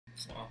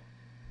Well,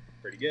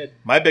 pretty good.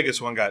 My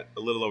biggest one got a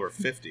little over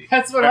 50.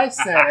 That's what I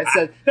said. I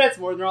said, that's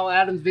more than all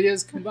Adam's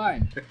videos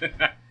combined.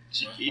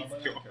 Jeez,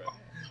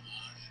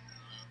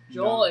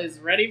 Joel is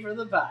ready for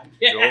the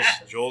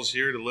podcast. Joel's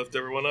here to lift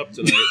everyone up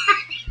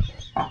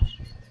tonight.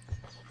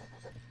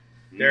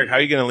 Derek, how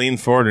are you going to lean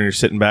forward when you're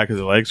sitting back with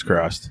your legs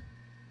crossed?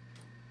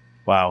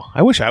 Wow,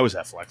 I wish I was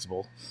that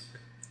flexible.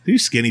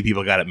 These skinny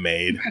people got it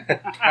made.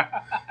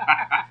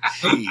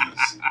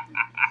 Jeez.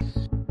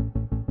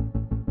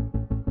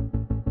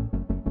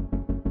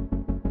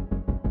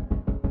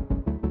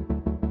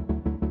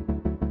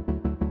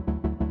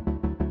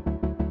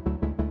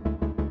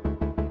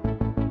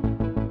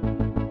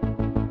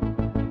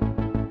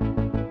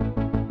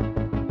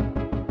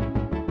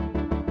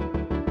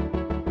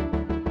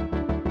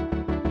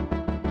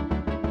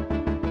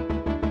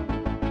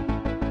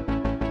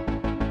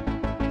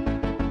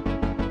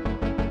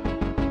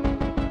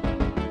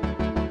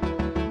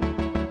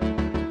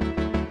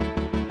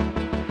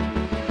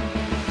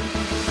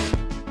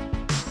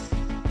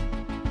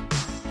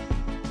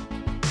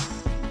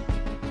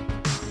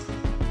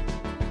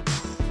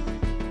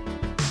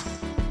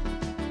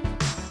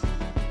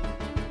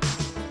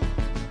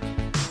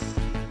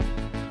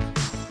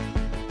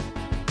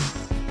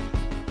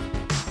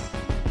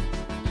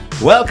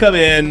 Welcome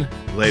in,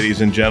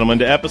 ladies and gentlemen,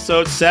 to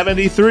episode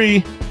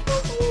 73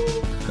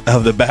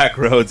 of the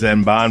Backroads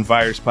and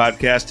Bonfires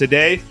podcast.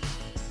 Today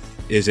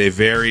is a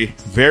very,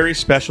 very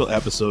special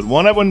episode.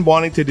 One I've been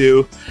wanting to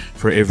do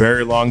for a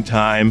very long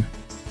time.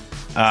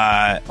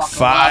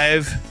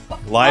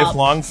 5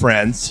 lifelong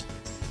friends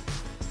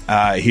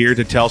here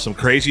to tell some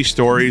crazy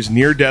stories,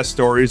 near-death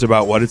stories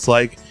about what it's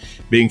like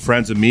being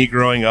friends with me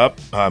growing up.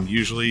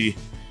 Usually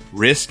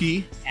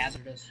risky,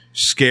 Hazardous,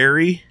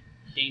 scary,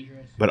 dangerous,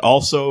 but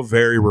also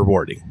very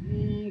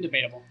rewarding.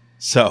 Debatable.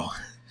 So,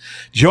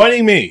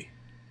 joining me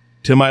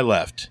to my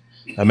left,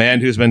 a man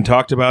who's been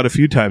talked about a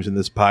few times in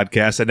this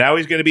podcast, and now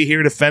he's going to be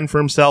here to fend for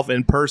himself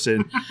in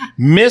person,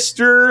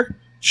 Mr.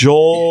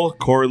 Joel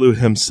Corlew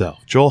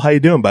himself. Joel, how you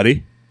doing,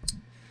 buddy?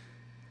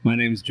 My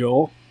name's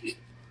Joel.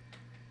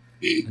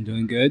 I'm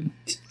doing good.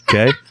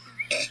 Okay.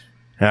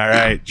 All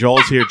right.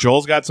 Joel's here.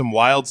 Joel's got some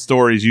wild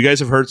stories. You guys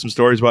have heard some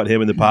stories about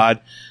him in the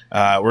pod.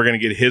 We're going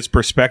to get his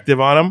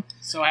perspective on them.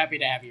 So happy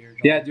to have you here, Joel.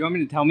 Yeah, do you want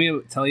me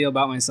to tell you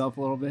about myself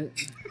a little bit?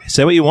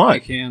 Say what you I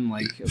want. can,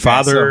 okay,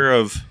 Father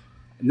of...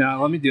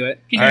 No, let me do it.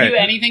 Can All you right. do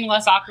anything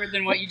less awkward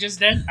than what you just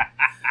did?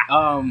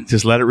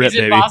 Just let it rip, Is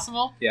it baby.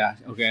 possible? Yeah,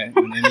 okay.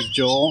 My name is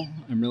Joel.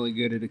 I'm really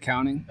good at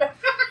accounting.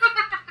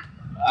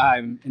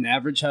 I'm an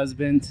average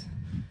husband,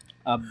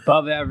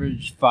 above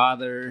average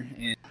father,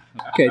 and...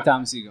 Okay,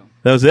 Thomas, you go.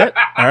 That was it?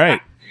 All right.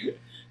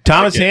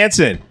 Thomas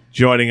Hansen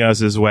joining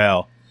us as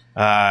well.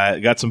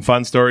 Got some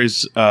fun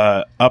stories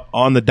up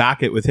on the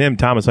docket with him.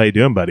 Thomas, how you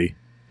doing, buddy?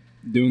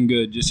 Doing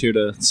good. Just here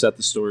to set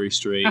the story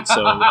straight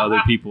so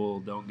other people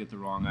don't get the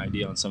wrong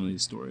idea on some of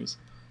these stories.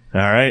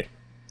 All right.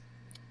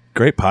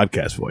 Great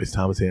podcast voice,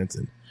 Thomas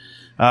Hansen.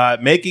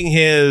 Making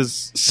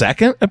his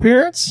second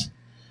appearance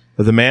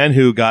of the man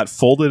who got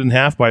folded in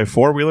half by a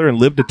four-wheeler and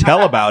lived to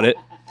tell about it,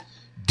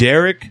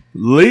 Derek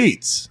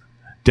Leeds.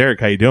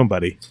 Derek, how you doing,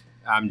 buddy?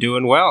 I'm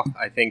doing well.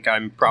 I think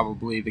I'm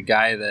probably the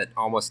guy that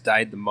almost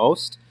died the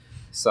most,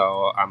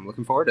 so I'm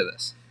looking forward to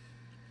this.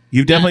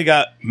 You've definitely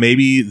got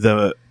maybe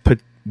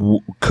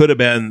could have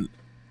been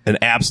an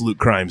absolute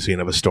crime scene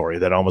of a story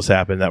that almost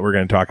happened that we're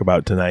going to talk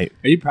about tonight.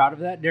 Are you proud of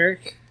that,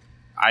 Derek?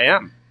 I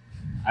am.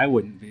 I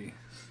wouldn't be.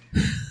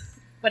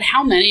 But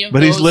how many of But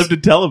those... he's lived to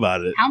tell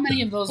about it. How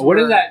many of those What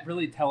were... does that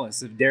really tell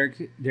us? If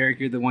Derek,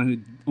 you're the one who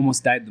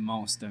almost died the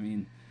most. I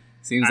mean,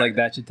 seems like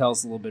that should tell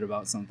us a little bit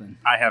about something.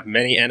 I have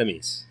many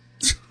enemies.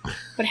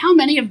 But how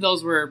many of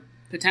those were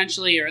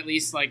potentially, or at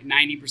least like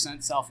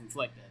 90%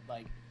 self-inflicted?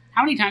 Like,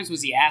 how many times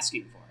was he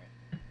asking for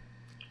it?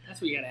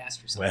 That's what you got to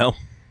ask yourself. Well,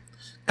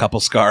 couple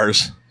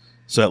scars.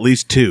 So at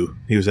least 2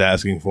 he was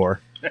asking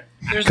for.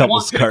 There's couple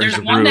one, scars there's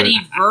to one prove that it. he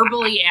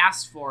verbally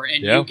asked for,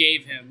 and Yeah. you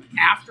gave him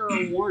after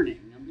a warning.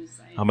 I'm just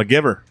saying. I'm a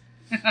giver.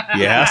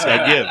 You ask,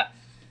 I give.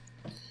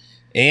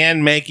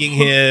 And making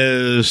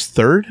his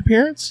third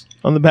appearance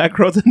on the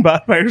Backroads and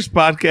Bonfires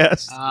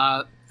podcast,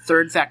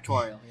 Third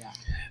factorial, yeah.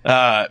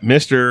 That's a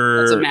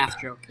Mr. math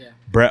joke, yeah.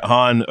 Brett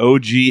Hahn,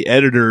 OG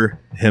editor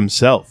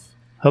himself.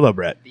 Hello,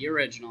 Brett. The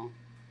original.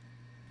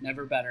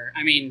 Never better.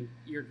 I mean,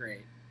 you're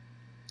great.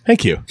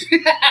 Thank you.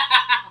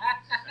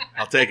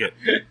 I'll take it.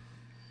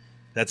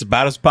 That's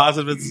about as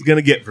positive as it's going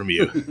to get from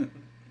you.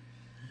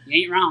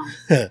 You ain't wrong.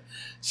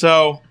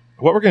 So,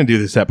 what we're going to do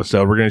this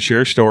episode, we're going to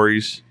share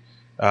stories.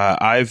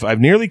 I've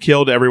nearly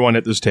killed everyone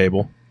at this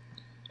table.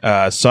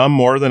 Some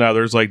more than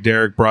others, like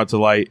Derek brought to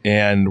light.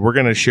 And we're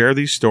going to share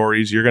these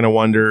stories. You're going to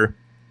wonder,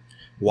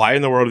 why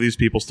in the world are these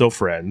people still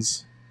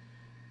friends?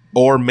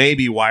 Or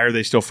maybe, why are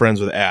they still friends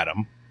with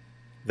Adam?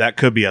 That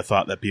could be a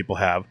thought that people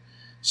have.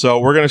 So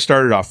we're going to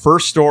start it off.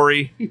 First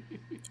story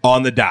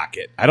on the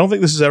docket. I don't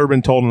think this has ever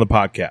been told on the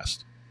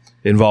podcast.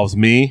 It involves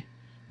me,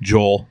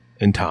 Joel,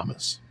 and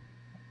Thomas.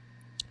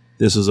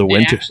 This is a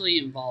winter. It actually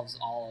involves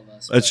all of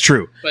us. That's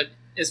true. But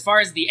as far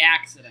as the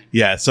accident.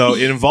 Yeah, so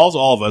it involves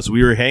all of us.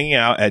 We were hanging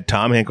out at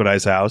Tom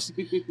Hankodai's house.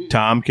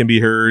 Tom can be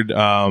heard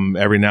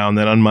every now and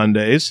then on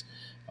Mondays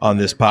on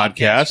this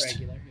podcast.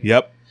 Regular,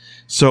 Yep.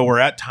 So we're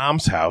at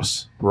Tom's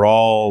house. We're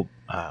all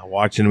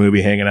watching a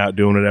movie, hanging out,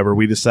 doing whatever.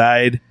 We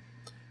decide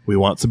we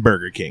want some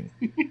Burger King.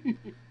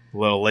 A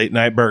little late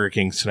night Burger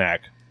King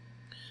snack.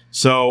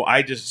 So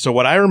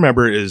what I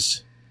remember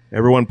is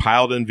everyone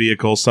piled in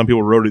vehicles. Some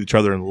people rode with each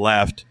other and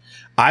left.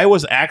 I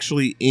was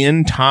actually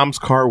in Tom's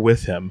car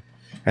with him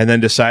and then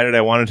decided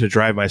I wanted to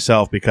drive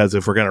myself because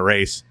if we're going to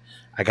race,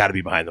 I got to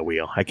be behind the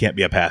wheel. I can't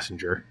be a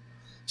passenger.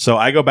 So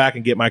I go back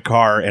and get my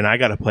car and I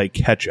got to play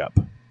catch up.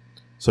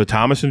 So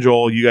Thomas and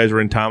Joel, you guys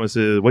were in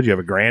Thomas's, what did you have,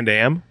 a Grand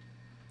Am?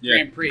 Yeah.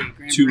 Grand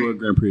Prix. Two-door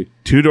Grand Prix.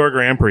 Two-door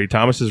Grand Prix.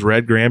 Thomas's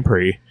red Grand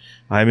Prix.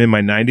 I'm in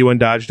my 91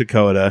 Dodge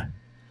Dakota.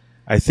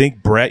 I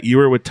think, Brett, you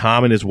were with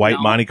Tom in his white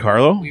Monte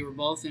Carlo? We were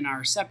both in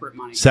our separate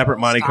Monte Carlos. Separate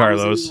Monte Tom was in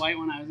Carlos. his white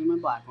one, I was in my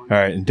black one. All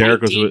right, and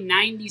Derek was with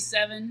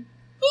 1997.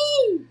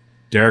 Woo!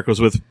 Derek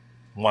was with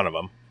one of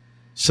them.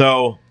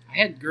 So, I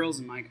had girls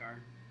in my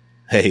car.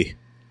 hey,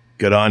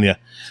 good on you.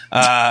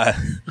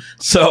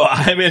 So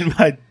I'm in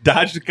my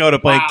Dodge Dakota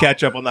playing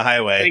catch up on the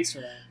highway. Thanks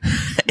for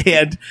that.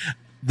 And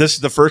this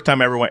is the first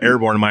time I ever went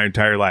airborne in my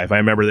entire life. I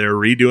remember they were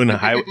redoing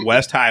the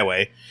West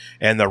Highway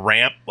and the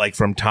ramp, like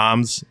from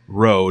Tom's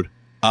Road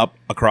up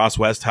across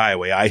West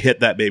Highway. I hit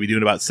that baby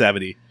doing about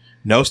 70.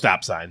 No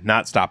stop sign,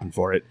 not stopping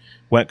for it.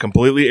 Went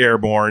completely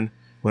airborne,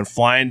 went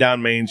flying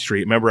down Main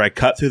Street. Remember, I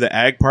cut through the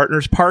Ag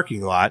Partners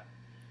parking lot,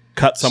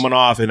 cut someone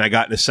off, and I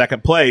got into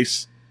second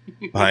place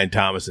behind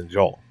Thomas and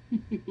Joel.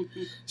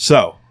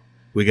 So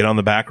we get on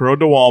the back road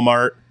to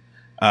Walmart.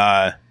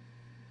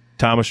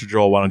 Thomas or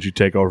Joel, why don't you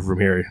take over from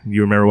here?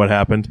 You remember what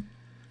happened?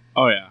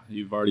 Oh, yeah.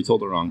 You've already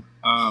told it wrong.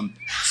 The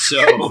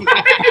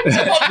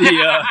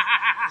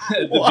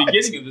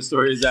beginning of the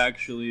story is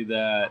actually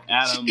that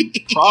Adam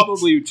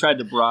probably tried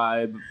to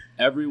bribe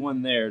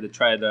everyone there to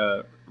try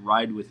to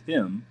ride with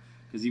him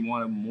because he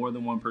wanted more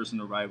than one person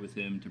to ride with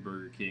him to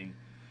Burger King.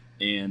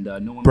 And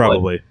no one Probably.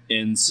 would.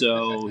 And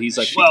so he's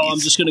like, well, I'm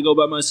just going to go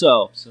by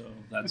myself. So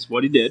that's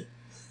what he did.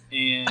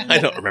 And I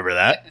don't remember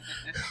that.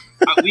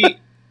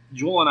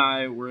 Joel and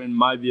I were in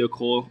my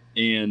vehicle,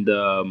 and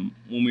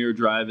when we were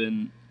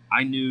driving,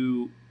 I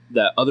knew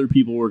that other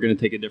people were going to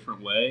take a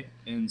different way,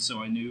 and so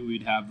I knew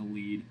we'd have the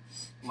lead.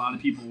 A lot of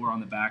people were on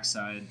the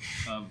backside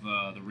of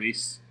the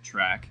race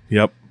track.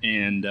 Yep.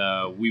 And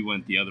we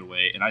went the other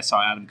way, and I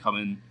saw Adam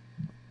coming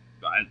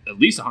at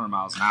least 100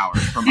 miles an hour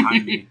from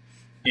behind me.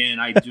 And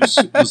I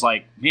just was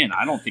like, man,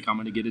 I don't think I'm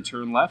going to get a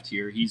turn left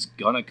here. He's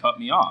going to cut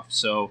me off.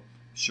 So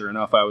sure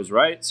enough, I was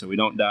right, so we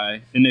don't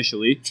die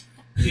initially.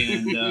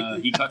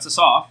 And he cuts us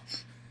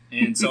off.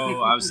 And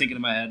so I was thinking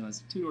in my head, I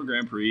was two-door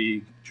Grand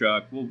Prix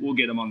truck. We'll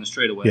get him on the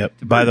straightaway. Yep.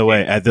 By the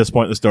way, at this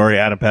point in the story,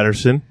 Adam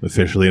Pedersen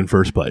officially in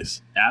first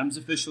place. Adam's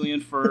officially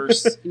in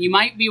first. And you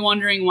might be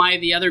wondering why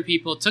the other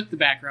people took the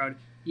back road.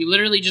 You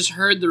literally just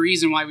heard the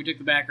reason why we took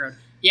the back road.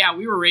 Yeah,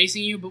 we were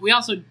racing you, but we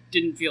also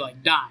didn't feel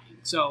like dying.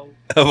 So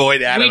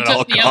avoid Adam we at all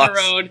took the costs. other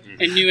road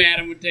and knew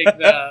Adam would take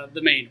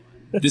the main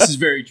one. This is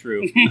very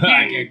true.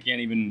 I can't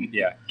even,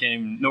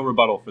 no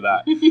rebuttal for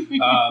that.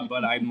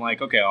 But I'm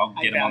like, okay, I'll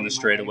get him on the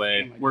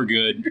straightaway. We're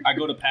good. I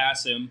go to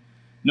pass him.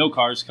 No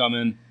cars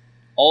coming.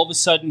 All of a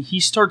sudden, he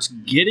starts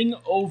getting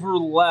over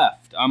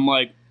left. I'm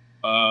like,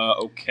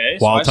 okay.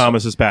 While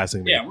Thomas is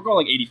passing me. Yeah, we're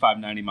going like 85,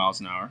 90 miles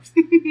an hour.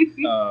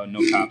 No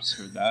cops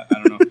heard that.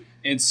 I don't know.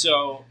 And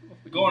so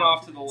going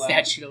off to the left,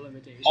 Statute of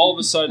limitations. all of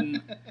a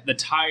sudden, the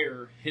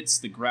tire hits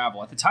the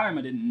gravel. At the time,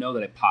 I didn't know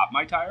that I popped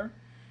my tire.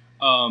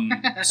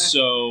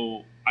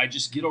 So I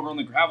just get over on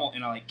the gravel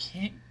and I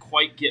can't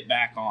quite get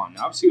back on.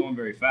 Now, obviously going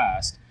very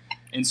fast.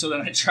 And so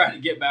then I try to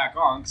get back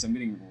on because I'm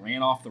getting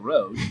ran off the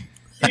road.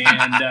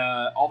 And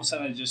all of a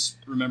sudden I just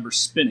remember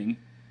spinning.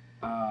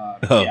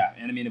 Yeah.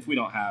 And I mean, if we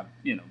don't have,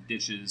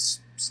 ditches,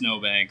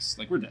 snowbanks,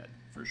 we're dead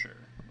for sure.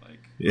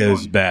 It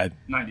was bad.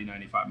 90,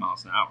 95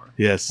 miles an hour.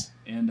 Yes.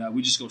 And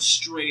we just go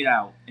straight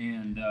out.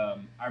 And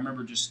I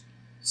remember just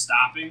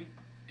stopping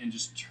and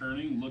just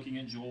turning, looking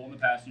at Joel in the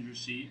passenger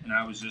seat, and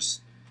I was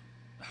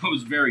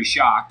very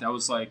shocked. I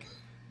was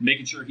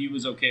making sure he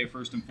was okay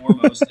first and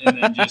foremost, and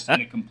then just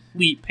in a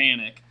complete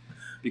panic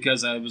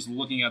because I was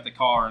looking at the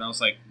car and I was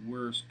like,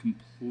 we're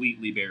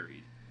completely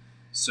buried.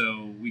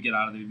 So we get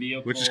out of the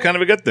vehicle. Which is kind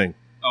of a good thing.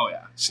 Oh,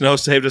 yeah. Snow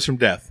saved us from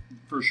death.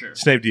 For sure.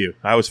 Saved you.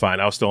 I was fine.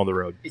 I was still on the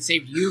road. It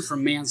saved you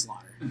from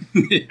manslaughter.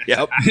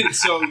 Yep.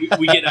 So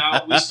we get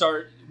out,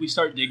 we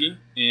start digging,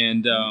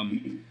 and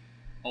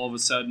all of a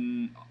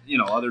sudden,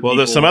 other people... Well,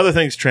 there's some other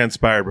things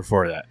transpired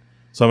before that.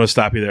 So I'm going to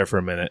stop you there for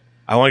a minute.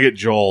 I want to get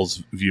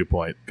Joel's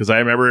viewpoint, because I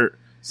remember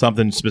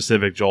something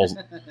specific Joel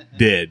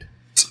did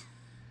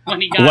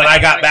when I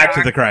got back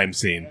to the crime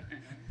scene.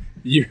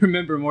 You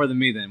remember more than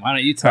me then. Why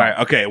don't you tell All right,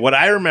 okay. What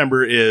I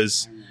remember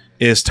is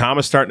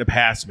Thomas starting to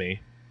pass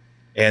me,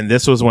 and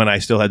this was when I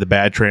still had the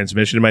bad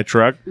transmission in my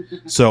truck.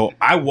 So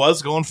I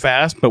was going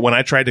fast, but when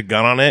I tried to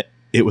gun on it,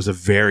 it was a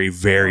very,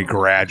 very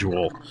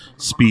gradual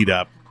speed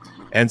up.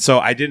 And so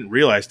I didn't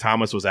realize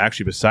Thomas was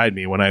actually beside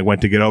me when I went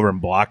to get over and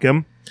block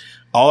him.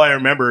 All I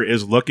remember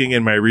is looking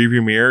in my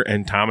rearview mirror,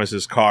 and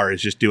Thomas's car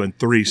is just doing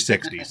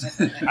 360s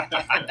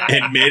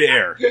in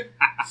midair.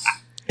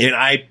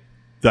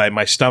 And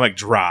my stomach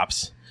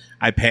drops.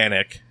 I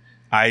panic.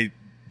 I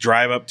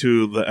drive up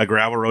to a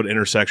gravel road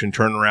intersection,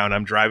 turn around.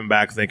 I'm driving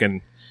back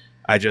thinking,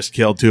 I just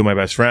killed 2 of my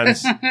best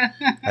friends.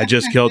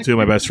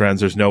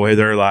 There's no way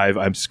they're alive.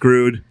 I'm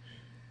screwed.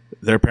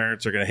 Their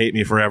parents are going to hate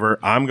me forever.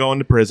 I'm going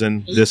to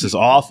prison. This is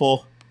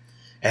awful.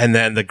 And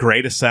then the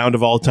greatest sound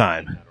of all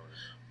time,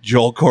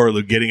 Joel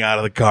Corlew getting out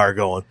of the car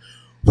going,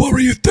 "What were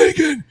you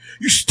thinking?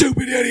 You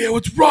stupid idiot.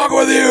 What's wrong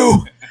with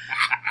you?"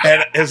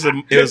 And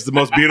it was the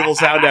most beautiful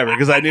sound ever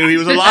because I knew he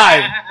was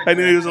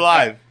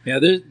alive. Yeah,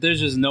 there's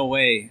just no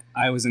way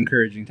I was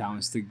encouraging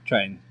Thomas to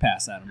try and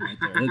pass at him right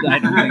there.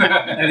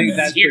 I think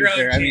that's pretty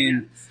fair. I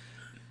mean,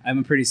 I'm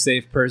a pretty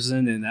safe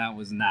person, and that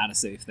was not a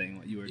safe thing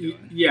what you were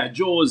doing. Yeah,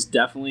 Joel was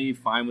definitely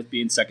fine with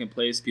being second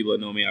place. People that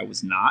know me, I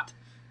was not.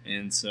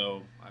 And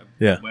so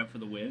I went for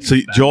the win. So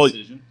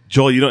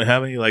Joel, you don't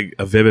have any like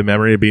a vivid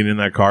memory of being in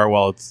that car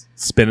while it's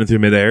spinning through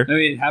midair? I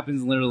mean, it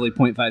happens in literally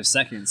 0.5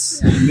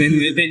 seconds. And then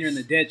you're in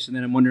the ditch, and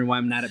then I'm wondering why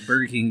I'm not at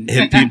Burger King.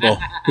 Hit people.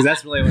 Because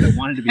that's really what I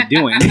wanted to be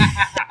doing.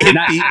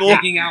 Not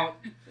taking out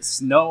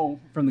snow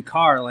from the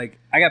car. Like,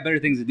 I got better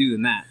things to do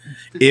than that.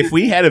 If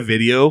we had a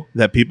video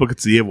that people could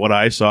see of what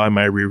I saw in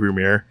my rearview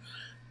mirror,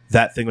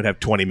 that thing would have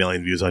 20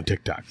 million views on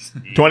TikTok.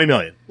 20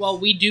 million. Well,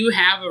 we do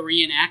have a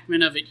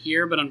reenactment of it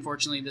here, but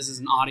unfortunately, this is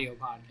an audio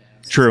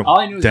podcast. True. All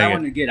I knew is I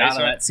wanted to get out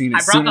of that scene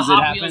as soon as it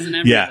happened. And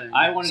everything. Yeah.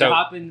 I wanted to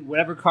hop in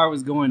whatever car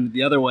was going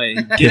the other way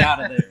and get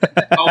out of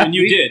there. Oh, and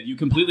you did. You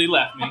completely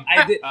left me.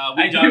 I did.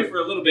 We dug for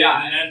a little bit,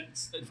 and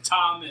then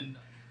Tom and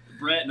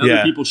Brett and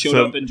other people showed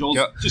up, and Joel's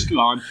just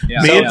gone.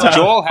 Yeah. So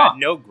Joel had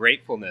no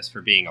gratefulness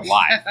for being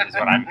alive, is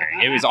what I'm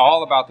hearing. It was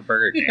all about the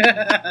Burger King.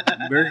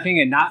 Burger King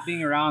and not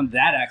being around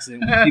that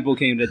accident when people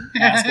came to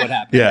ask what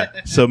happened. Yeah.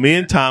 So me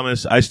and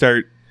Thomas, I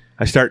start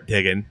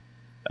digging.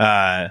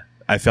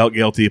 I felt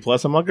guilty.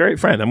 Plus, I'm a great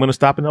friend. I'm going to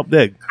stop and help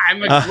dig.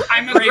 I'm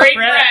a great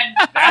friend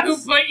who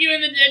put you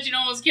in the ditch and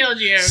almost killed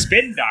you.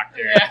 Spin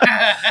doctor.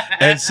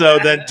 And so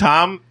then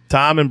Tom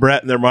and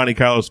Brett and their Monte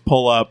Carlos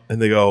pull up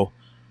and they go,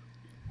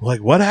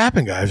 like, "What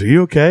happened, guys? Are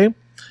you okay?"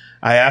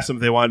 I asked them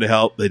if they wanted to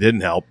help. They didn't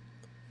help.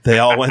 They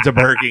all went to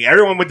Burger King.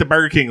 Everyone went to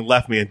Burger King and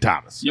left me and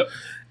Thomas. Yep.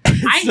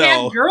 I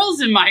had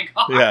girls in my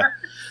car. Yeah.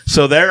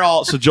 So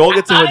so Joel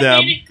gets in with them.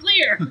 I made it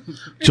clear.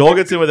 Joel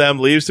gets in with them,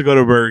 leaves to go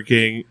to Burger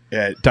King.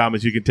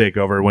 Thomas, you can take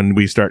over when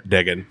we start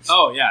digging.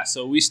 Oh, yeah.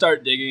 So we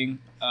start digging.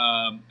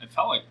 It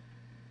felt like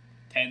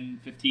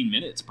 10, 15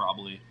 minutes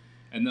probably.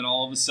 And then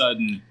all of a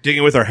sudden...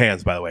 Digging with our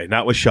hands, by the way,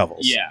 not with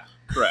shovels. Yeah,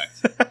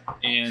 correct.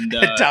 And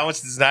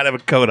Thomas does not have a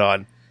coat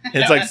on.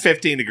 It's like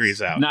 15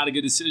 degrees out. Not a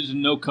good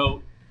decision. No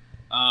coat.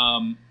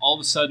 All of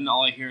a sudden,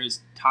 all I hear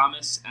is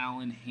Thomas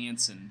Allen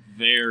Hansen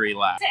very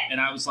loud. And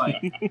I was like,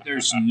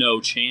 there's no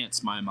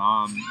chance my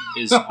mom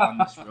is on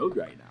this road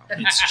right now.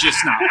 It's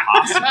just not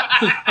possible.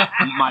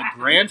 My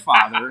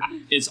grandfather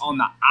is on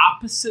the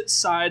opposite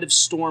side of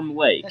Storm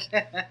Lake,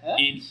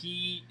 and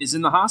he is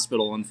in the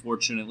hospital,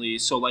 unfortunately.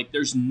 So, like,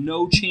 there's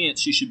no chance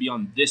she should be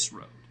on this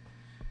road.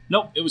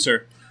 Nope, it was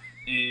her.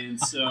 And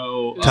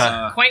so,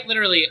 quite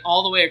literally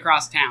all the way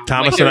across town.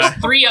 Thomas like, and there's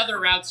I- 3 other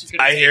routes you could.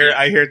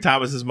 I hear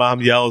Thomas's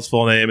mom yell his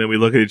full name, and we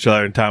look at each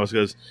other, and Thomas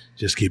goes,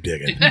 "Just keep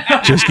digging.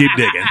 Just keep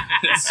digging."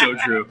 It's so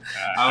true.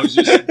 I was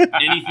just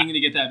anything to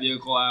get that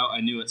vehicle out. I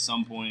knew at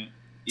some point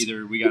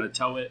either we got to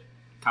tow it,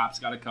 cops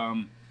got to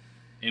come,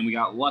 and we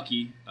got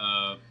lucky.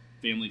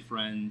 Family,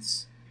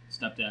 friends,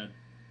 stepdad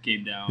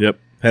came down. Yep.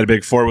 Had a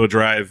big 4-wheel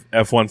drive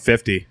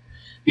F-150.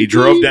 He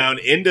drove down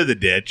into the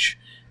ditch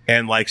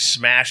and like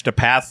smashed a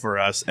path for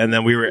us, and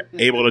then we were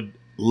able to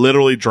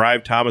literally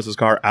drive Thomas's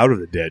car out of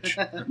the ditch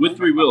with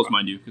 3 wheels,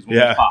 mind you, because one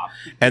was popped.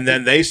 And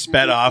then they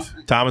sped off.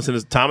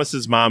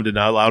 Thomas's mom did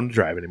not allow him to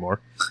drive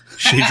anymore.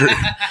 She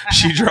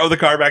drove the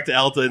car back to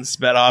Elta and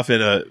sped off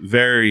in a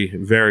very,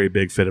 very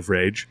big fit of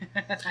rage.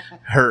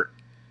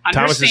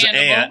 Thomas's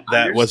aunt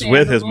that was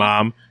with his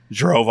mom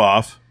drove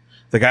off.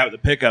 The guy with the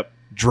pickup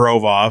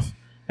drove off.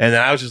 And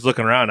then I was just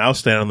looking around. I was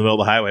standing in the middle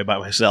of the highway by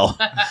myself.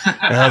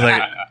 And I was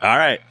like, all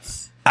right,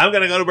 I'm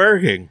going to go to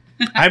Burger King.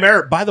 I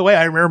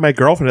remember my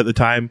girlfriend at the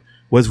time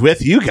was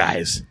with you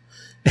guys.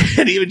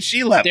 And even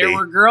she left me. There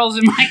were girls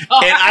in my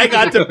car. And I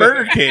got to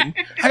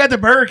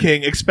Burger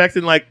King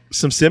expecting like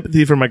some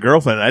sympathy from my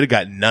girlfriend. And I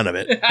got none of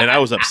it. And I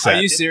was upset.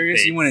 Are you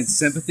serious? You wanted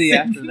sympathy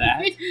after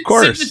that? Of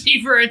course.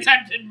 Sympathy for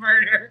attempted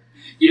murder.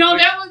 You know,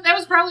 that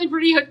was probably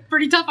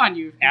pretty tough on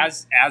you.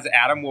 As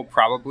Adam will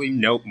probably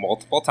note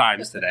multiple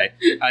times today,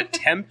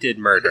 attempted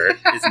murder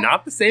is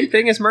not the same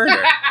thing as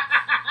murder.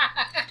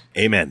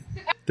 Amen.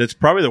 That's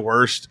probably the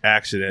worst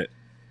accident.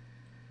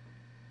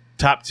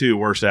 Top 2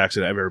 worst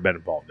accident I've ever been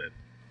involved in.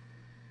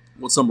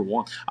 What's number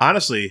 1?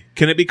 Honestly,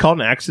 can it be called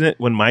an accident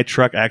when my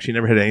truck actually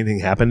never had anything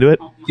happen to it?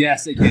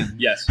 Yes, it can.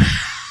 Yes.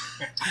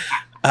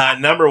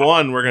 Number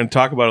 1, we're going to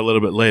talk about a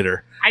little bit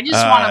later. I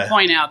just want to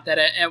point out that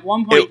at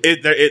one point...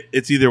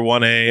 It's either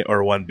 1A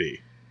or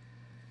 1B.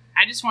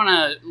 I just want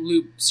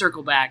to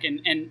circle back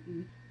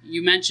and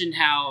you mentioned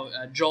how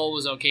Joel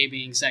was okay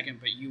being second,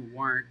 but you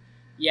weren't.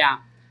 Yeah.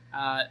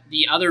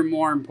 The other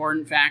more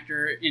important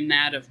factor in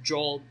that of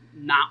Joel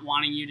not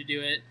wanting you to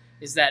do it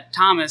is that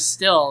Thomas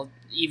still,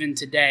 even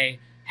today,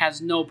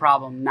 has no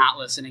problem not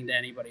listening to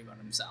anybody but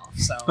himself.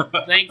 So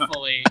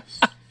thankfully,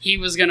 he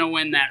was going to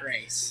win that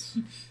race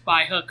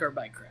by hook or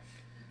by crook.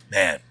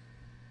 Man,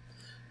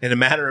 in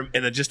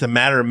just a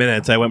matter of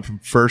minutes, I went from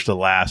first to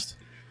last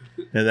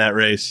in that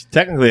race.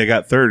 Technically, I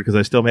got third because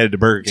I still made it to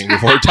Burger King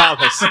before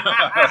Thomas.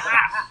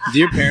 Do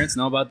your parents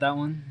know about that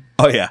one?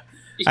 Oh yeah,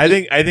 I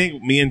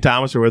think me and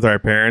Thomas were with our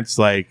parents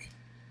like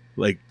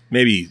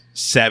maybe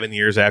 7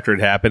 years after it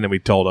happened, and we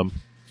told them.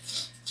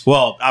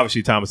 Well,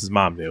 obviously Thomas's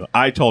mom knew.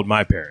 I told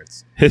my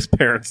parents. His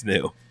parents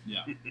knew.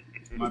 Yeah,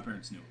 my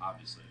parents knew,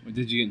 obviously.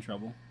 Did you get in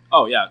trouble?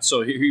 Oh yeah.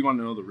 So here you want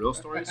to know the real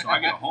story? So I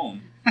get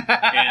home and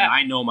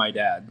I know my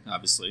dad.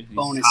 Obviously,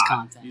 Bonus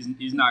content.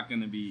 He's not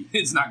gonna be.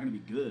 It's not gonna be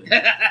good.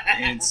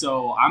 And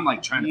so I'm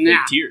like trying to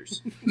fake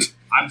tears.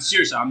 I'm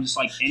serious. I'm just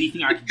like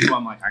anything I can do.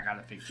 I'm like I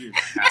gotta fake tears.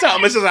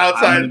 Thomas is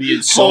outside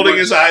holding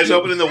his eyes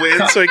open in the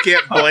wind so he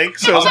can't blink,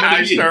 so his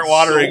eyes start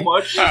watering. So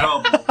much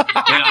trouble. And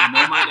I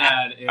know my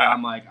dad, and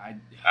I'm like,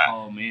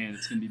 oh man,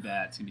 it's gonna be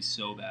bad. It's gonna be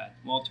so bad.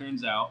 Well, it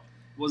turns out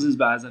it wasn't as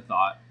bad as I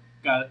thought.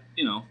 Got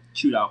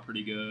chewed out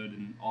pretty good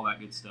and all that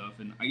good stuff,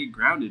 and I get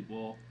grounded.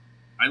 Well,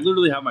 I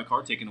literally have my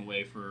car taken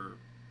away for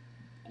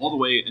all the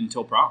way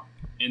until prom,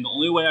 and the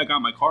only way I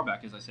got my car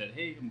back is I said,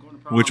 "Hey, I'm going to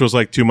prom," which was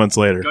like 2 months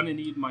later. I'm gonna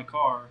need my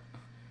car.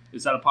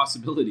 Is that a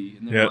possibility?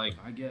 And they're like,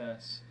 I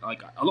guess.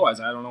 Like, otherwise,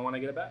 I don't know when I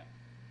get it back.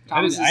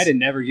 I'd have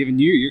never given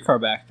you your car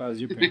back if I was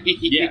your parent.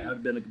 Yeah, that would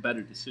have been a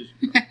better decision.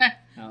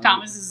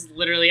 Thomas is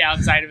literally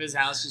outside of his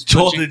house just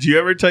Joel, punching. did you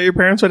ever tell your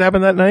parents what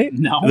happened that night?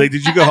 No. Like,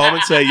 did you go home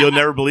and say, you'll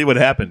never believe what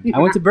happened? I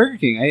went to Burger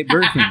King. I ate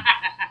Burger King.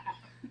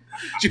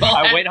 Joel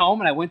I went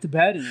home and I went to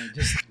bed and I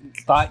just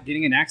thought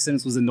getting in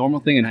accidents was a normal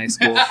thing in high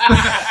school.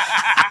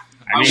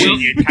 I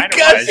mean, it kind of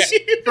was.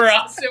 For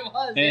us, it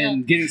was.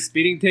 And getting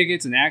speeding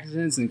tickets and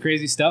accidents and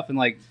crazy stuff. And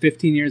like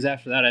 15 years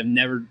after that, I've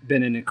never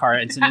been in a car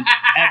incident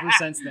ever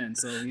since then.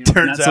 So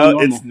turns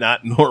out it's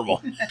not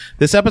normal.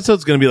 This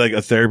episode's going to be like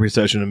a therapy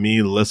session of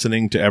me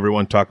listening to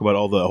everyone talk about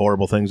all the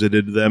horrible things I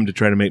did to them to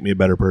try to make me a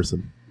better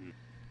person.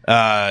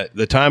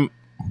 The time,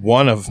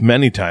 one of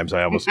many times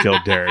I almost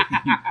killed Derek,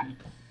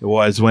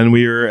 was when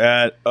we were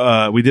at,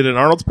 we did an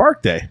Arnold's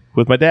Park day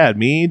with my dad,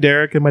 me,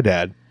 Derek, and my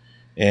dad.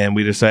 And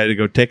we decided to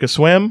go take a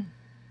swim.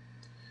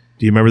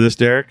 Do you remember this,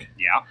 Derek?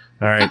 Yeah.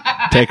 All right.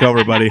 Take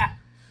over, buddy. All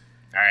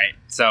right.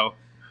 So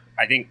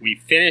I think we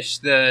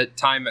finished the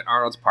time at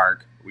Arnold's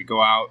Park. We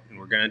go out and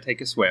we're going to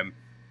take a swim.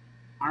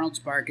 Arnold's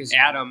Park is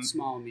Adam, a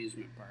small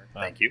amusement park.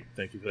 Thank you.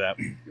 Thank you for that.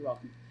 You're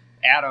welcome.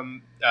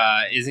 Adam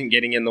isn't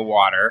getting in the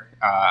water.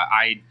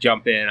 I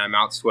jump in. I'm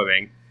out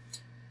swimming.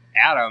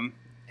 Adam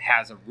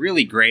has a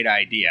really great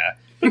idea.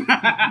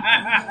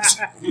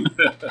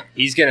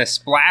 He's going to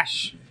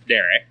splash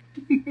Derek.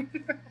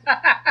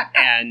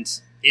 And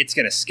it's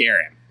going to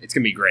scare him. It's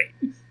going to be great.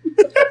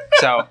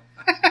 So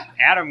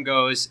Adam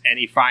goes and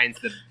he finds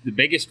the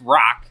biggest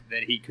rock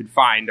that he could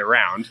find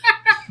around.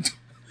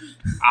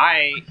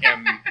 I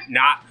am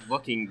not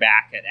looking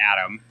back at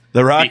Adam.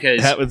 The rock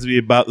happens to be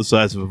about the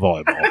size of a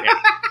volleyball.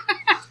 Yeah.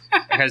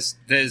 Because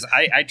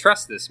I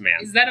trust this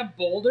man. Is that a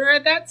boulder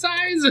at that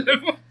size?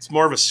 It's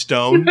more of a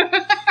stone.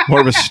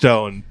 More of a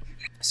stone.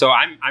 So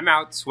I'm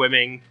out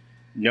swimming.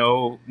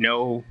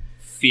 No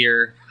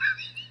fear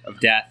of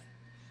death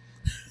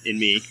in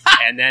me.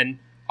 And then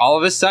all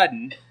of a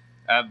sudden,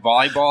 a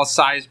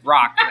volleyball-sized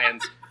rock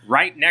lands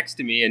right next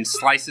to me and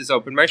slices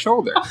open my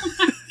shoulder.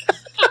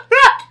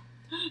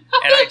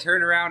 And I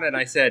turn around and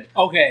I said,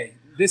 okay,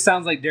 this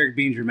sounds like Derek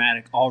being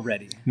dramatic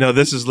already. No,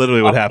 this is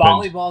literally what happened.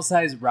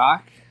 Volleyball-sized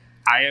rock?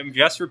 I am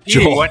just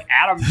repeating Joel. what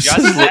Adam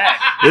just said.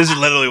 This is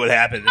literally what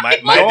happened. My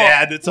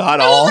dad, it's on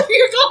all.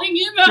 You're calling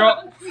him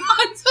out.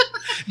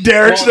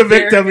 Derek's the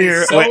victim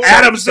here. so- Wait,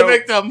 Adam's the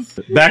victim.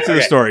 Back to the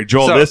Okay. story.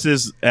 Joel, So- this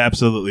is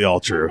absolutely all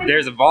true.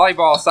 There's a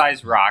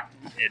volleyball-sized rock.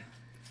 It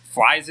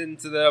flies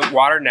into the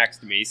water next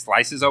to me,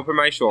 slices open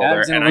my shoulder,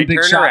 Adam's an and I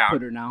Olympic turn shot around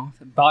putter now.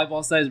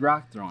 Volleyball-sized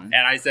rock throwing.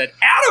 and I said,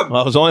 Adam,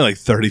 Well, I was only like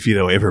 30 feet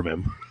away from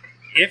him.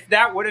 if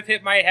that would have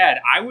hit my head,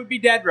 I would be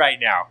dead right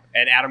now.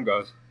 And Adam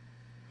goes,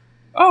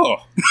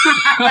 oh.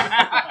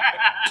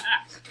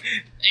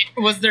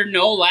 Was there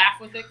no laugh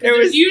with it? 'Cause It was-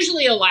 there's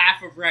usually a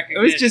laugh of It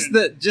recognition.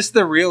 was just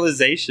the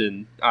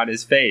realization on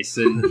his face,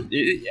 and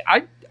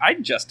I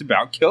just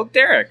about killed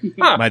Derek.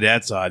 Huh. My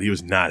dad saw it. He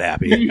was not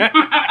happy.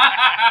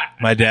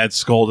 My dad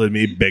scolded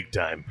me big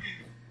time.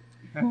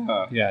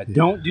 Yeah,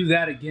 don't do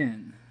that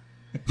again.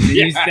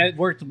 Yeah. That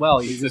worked well.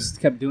 He just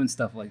kept doing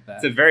stuff like that.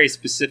 It's a very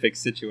specific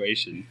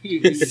situation.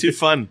 It's too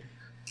fun.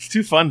 It's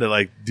too fun to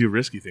like do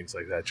risky things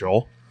like that,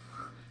 Joel.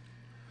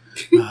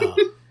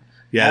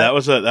 Yeah, that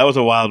was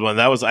a wild one.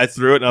 I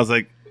threw it and I was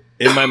like,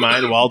 in my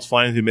mind, while it's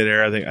flying through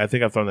midair, I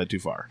think I've thrown that too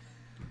far.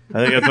 I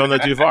think I've thrown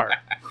that too far.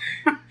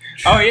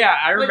 Oh yeah,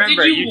 I But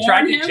remember did you you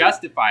tried warn to him?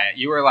 justify it.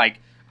 You were like,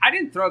 I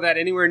didn't throw that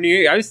anywhere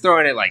near you. I was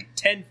throwing it like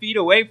 10 feet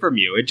away from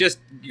you. It just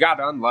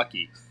got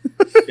unlucky.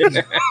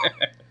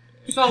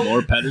 So,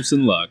 More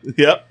Pedersen luck.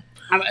 Yep.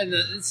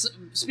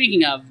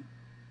 speaking of,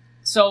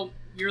 so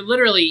you're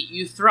literally,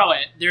 you throw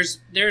it. There's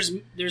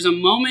a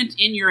moment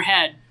in your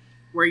head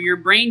where your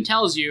brain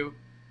tells you,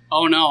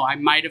 oh no, I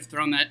might have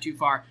thrown that too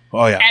far.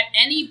 Oh, yeah. At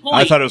any point.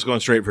 I thought it was going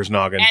straight for his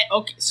noggin.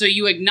 Okay, so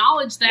you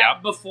acknowledge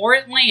that before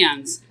it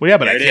lands. Well, yeah,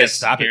 but There I it can't is.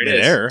 stop it Here in it is.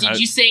 midair. Did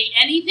you say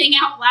anything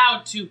out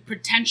loud to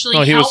potentially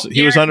No, he help was-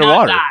 he was Derek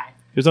underwater. not die?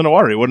 He was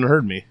underwater. He wouldn't have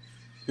heard me.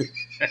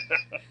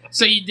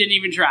 So you didn't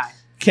even try?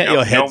 Can't No-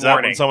 yell heads no up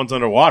warning. when someone's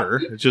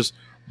underwater. It's just...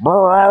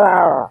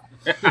 No,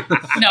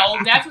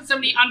 that's what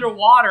somebody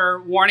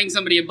underwater warning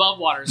somebody above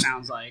water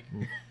sounds like.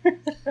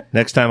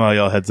 Next time I'll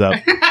yell heads up.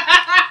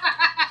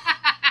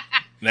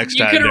 Next You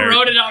time, could have Derek.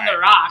 wrote it on the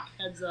rock.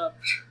 Heads up.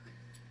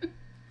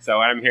 So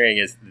what I'm hearing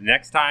is the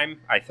next time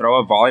I throw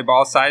a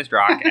volleyball-sized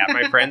rock at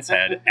my friend's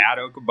head at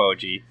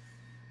Okoboji,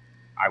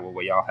 I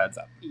will yell heads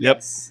up. Yep.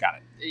 Yes. Got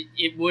it.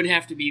 It would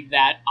have to be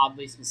that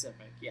oddly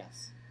specific.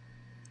 Yes.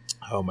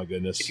 Oh, my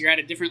goodness. If you're at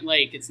a different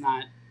lake, it's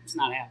not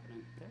happening.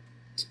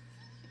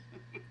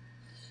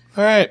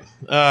 All right.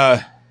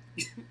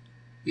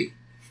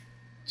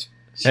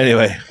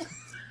 Anyway,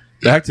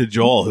 back to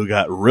Joel, who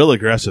got real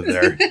aggressive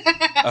there.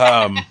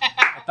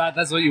 I thought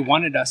that's what you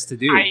wanted us to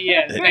do.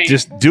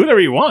 Just do whatever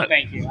you want.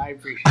 Thank you. I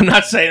appreciate I'm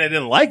not saying I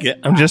didn't like it.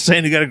 I'm just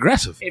saying you got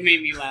aggressive. it. It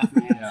made me laugh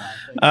my ass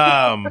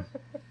off.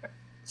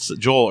 So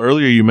Joel,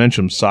 earlier you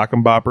mentioned sock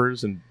and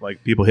boppers and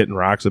like people hitting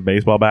rocks with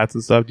baseball bats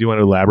and stuff. Do you want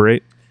to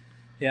elaborate?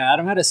 Yeah,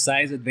 Adam had a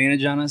size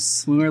advantage on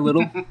us when we were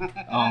little.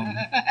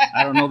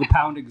 I don't know the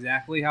pound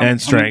exactly.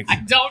 And strength. I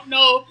don't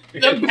know the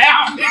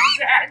pound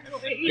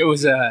exactly. It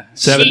was a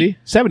 70?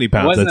 70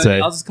 pounds, I'd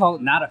say. I'll just call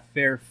it not a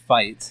fair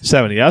fight.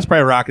 70. I was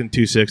probably rocking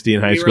 260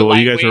 in high We were school.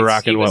 You guys were lightweights,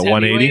 rocking, he was what,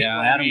 180? heavyweight.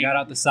 Yeah, Adam got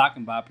out the sock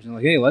and boppers and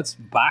like, hey, let's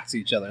box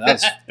each other.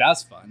 That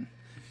was fun.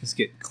 Just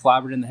get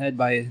clobbered in the head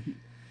by.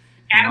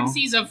 Adam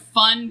sees a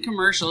fun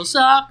commercial,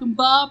 sock and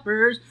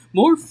boppers,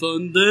 more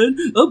fun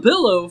than a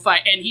pillow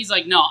fight, and he's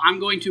like, "No, I'm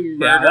going to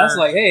murder." Yeah, that's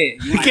like, hey,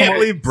 you I want can't more-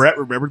 believe Brett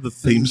remembered the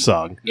theme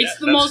song.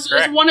 it's Yeah, that's it's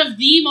correct. one of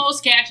the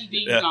most catchy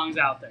theme Yeah. songs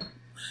out there.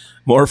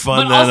 More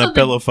fun But than also a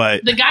pillow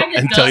fight The guy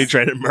that until you does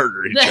try to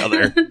murder each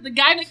other. the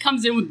guy that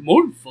comes in with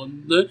more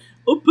fun than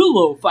a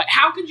pillow fight.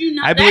 How could you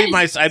not? I that believe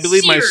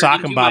is my seared sock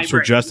and into my bops were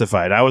brain.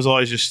 justified. I was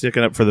always just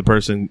sticking up for the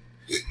person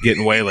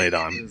getting waylaid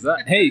on. Is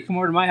that- hey, come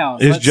over to my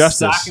house. It's Let's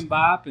justice. sock and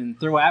bop and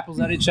throw apples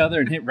at each other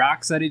and hit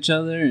rocks at each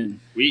other. And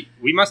We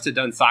must have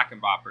done sock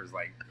and boppers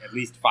like at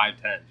least 5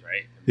 times,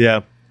 right? Yeah.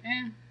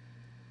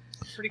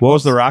 Pretty What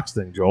was close. the rocks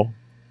thing, Joel?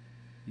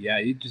 yeah,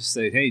 you just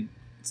say, hey,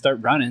 start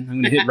running.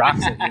 I'm going to hit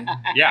rocks at you.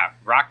 Yeah,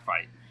 rock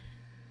fight.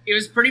 It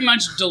was pretty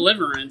much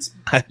Deliverance.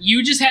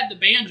 You just had the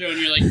banjo, and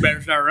you're like, "You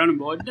better start running,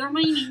 boy."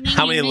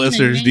 How many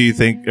listeners do you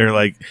think are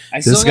like, I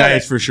this still guy got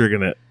is for sure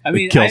going I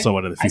mean, to kill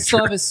someone in the I still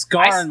future? have a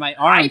scar on my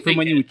arm from think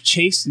when you it-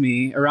 chased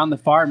me around the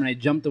farm and I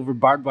jumped over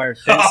barbed wire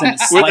fence and it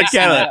With a sliced my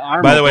cat.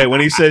 arm. By the way, when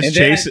he says And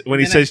then chase, I- when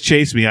he then I- says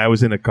chase me, I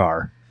was in a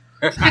car,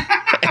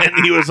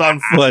 and he was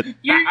on foot.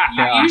 You're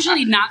Yeah.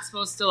 usually not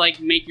supposed to like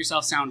make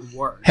yourself sound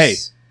worse. Hey.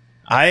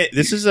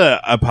 This is a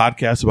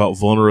podcast about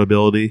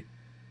vulnerability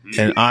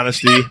and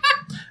honesty.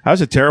 I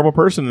was a terrible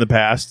person in the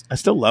past. I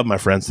still love my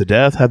friends to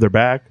death, have their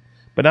back,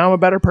 but now I'm a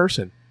better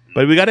person.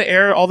 But we got to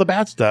air all the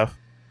bad stuff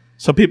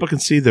so people can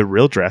see the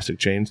real drastic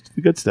change to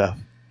the good stuff.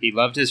 He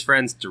loved his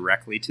friends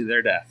directly to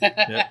their death.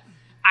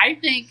 I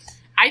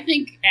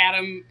think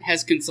Adam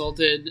has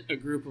consulted a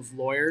group of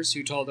lawyers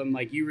who told him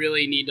like you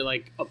really need to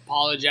like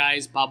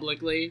apologize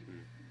publicly.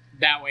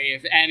 That way,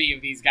 if any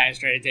of these guys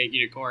try to take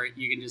you to court,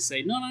 you can just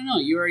say, no,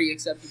 you already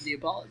accepted the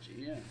apology.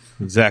 Yeah.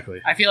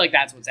 Exactly. I feel like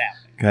that's what's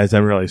happening. Guys,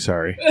 I'm really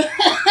sorry.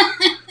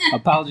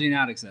 Apology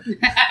not accepted.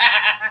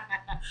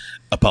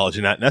 Apology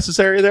not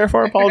necessary,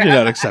 therefore apology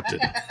not accepted.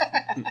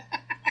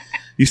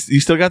 You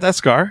still got that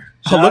scar?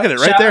 Oh, look at it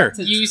right Shout there. out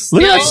to- You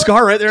Look at that still-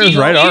 scar right there in do his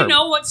right you arm.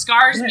 know what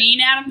scars mean,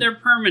 Adam? They're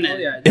permanent. Oh,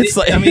 yeah. It's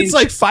like I mean, it's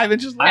like 5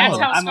 inches long. That's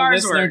how I'm a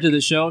scars listener work. to the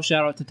show.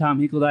 Shout out to Tom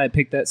Hinkledye. I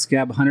picked that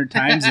scab 100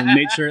 times and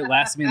made sure it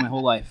lasted me my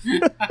whole life.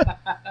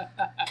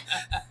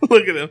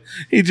 Look at him.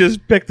 He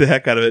just picked the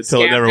heck out of it till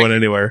it Scab never pick- went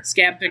anywhere.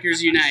 Scab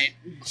pickers unite.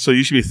 So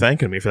you should be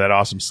thanking me for that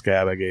awesome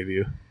scab I gave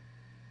you.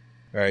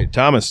 All right,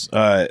 Thomas,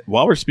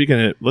 while we're speaking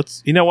it,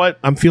 you know what?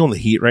 I'm feeling the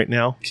heat right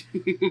now.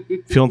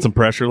 Feeling some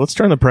pressure. Let's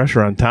turn the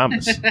pressure on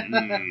Thomas.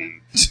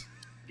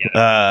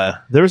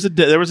 There was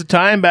a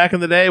time back in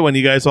the day when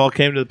you guys all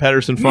came to the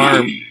Pedersen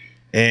farm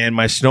and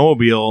my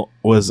snowmobile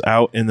was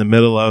out in the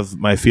middle of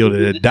my field.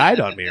 It had died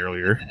on me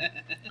earlier.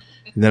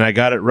 And then I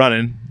got it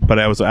running, but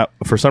I was out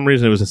for some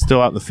reason. It was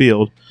still out in the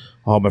field.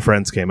 All my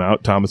friends came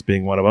out, Thomas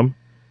being one of them.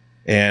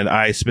 And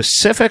I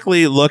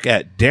specifically look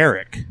at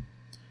Derek,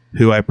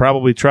 who I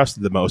probably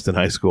trusted the most in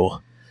high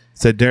school.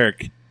 Said,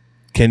 Derek,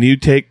 can you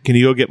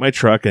go get my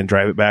truck and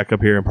drive it back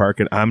up here and park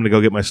it? I'm going to go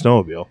get my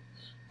snowmobile.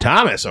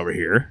 Thomas over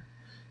here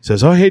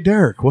says, oh, hey,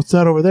 Derek, what's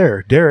that over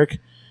there? Derek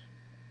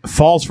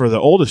falls for the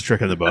oldest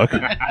trick in the book.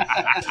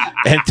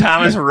 And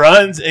Thomas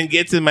runs and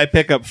gets in my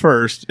pickup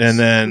first. And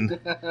then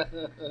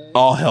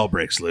all hell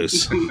breaks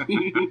loose.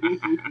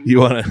 You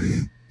want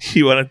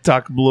You want to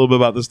talk a little bit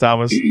about this,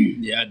 Thomas?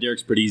 Yeah,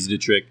 Derek's pretty easy to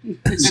trick.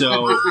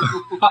 So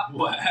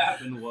what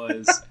happened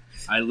was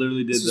I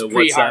literally did the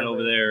what's that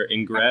over there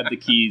and grabbed the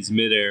keys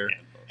midair.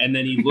 And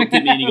then he looked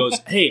at me and he goes,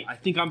 "Hey, I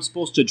think I'm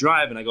supposed to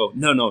drive." And I go,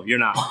 "No, you're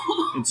not."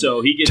 And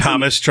so he gets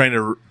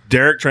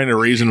Derek trying to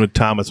reason with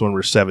Thomas when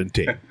we're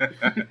 17.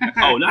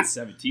 Oh, not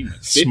 17. Like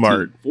 15,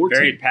 Smart. 14.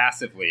 Very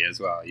passively as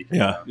well.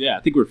 Yeah, I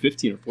think we're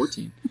 15 or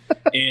 14.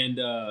 And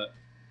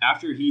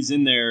after he's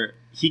in there,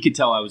 he could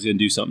tell I was going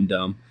to do something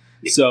dumb.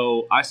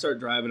 So I start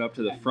driving up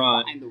to the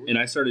front, and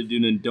I started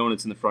doing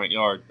donuts in the front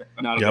yard.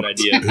 Not a good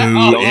idea. Ooh,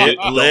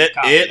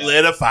 it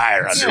lit a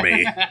fire under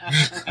me.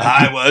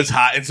 I was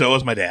hot, and so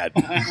was my dad.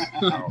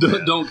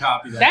 Don't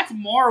copy that. That's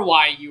more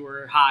why you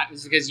were hot,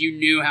 was because you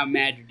knew how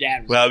mad your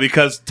dad was. Well,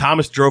 because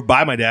Thomas drove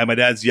by my dad. My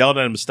dad's yelled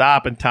at him to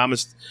stop, and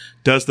Thomas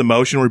does the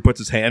motion where he puts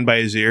his hand by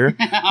his ear.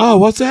 Oh,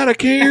 what's that? I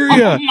can't hear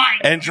you.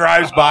 And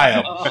drives by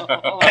him.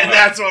 And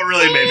that's what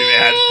really made me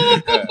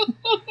mad.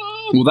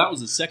 Well, that was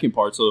the second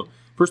part. So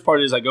first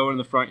part is I go in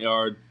the front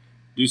yard,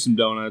 do some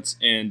donuts,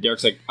 and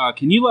Derek's like,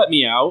 "Can you let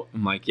me out?"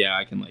 I'm like, "Yeah,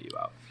 I can let you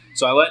out."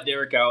 So I let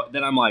Derek out.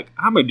 Then I'm like,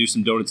 "I'm going to do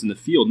some donuts in the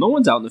field." No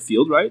one's out in the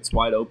field, right? It's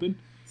wide open.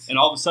 And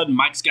all of a sudden,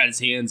 Mike's got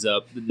his hands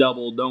up, the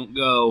double, don't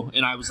go.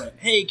 And I was like,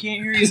 "Hey,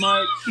 can't hear you,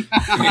 Mike."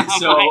 And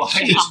so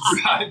I just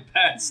drive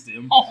past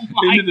him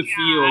into the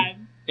field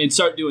and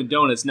start doing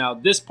donuts. Now,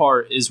 this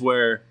part is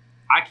where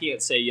I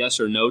can't say yes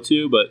or no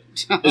to, but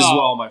this is what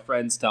all my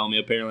friends tell me.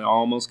 Apparently, I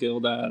almost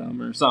killed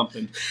Adam or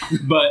something.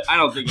 But I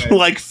don't think I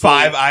like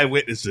 5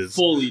 eyewitnesses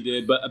fully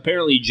did. But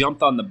apparently, he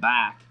jumped on the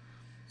back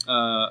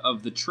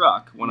of the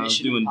truck when I was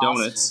doing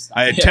donuts.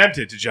 I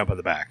attempted to jump on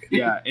the back.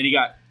 Yeah, and he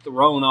got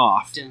thrown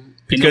off.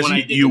 Because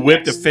you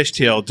whipped a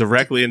fishtail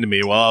directly into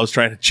me while I was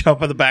trying to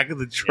jump on the back of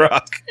the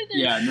truck.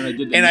 Yeah, and then I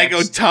did I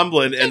go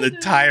tumbling, and the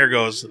tire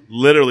goes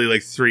literally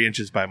like 3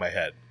 inches by my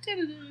head.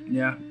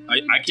 Yeah,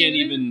 I can't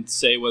even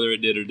say whether it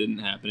did or didn't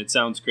happen. It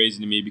sounds crazy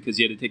to me because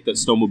he had to take that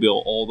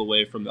snowmobile all the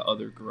way from the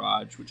other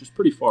garage, which is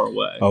pretty far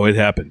away. Oh, it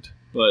happened.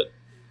 But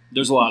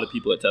there's a lot of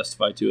people that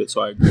testify to it,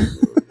 so I agree.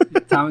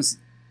 Thomas,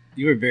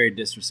 you were very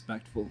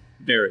disrespectful.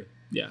 Very.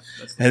 Yeah.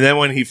 And then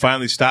when he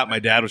finally stopped, my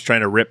dad was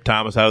trying to rip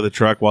Thomas out of the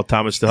truck while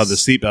Thomas still had the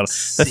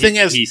seatbelt. The thing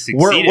is,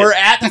 we're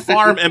at the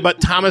farm, but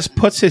Thomas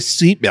puts his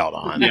seatbelt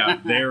on. Yeah,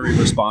 very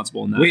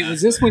responsible in that. Wait,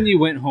 was this when you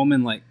went home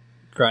and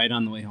cried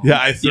on the way home?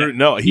 Yeah, I threw. Yeah.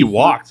 No, he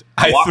walked.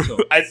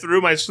 I threw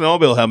my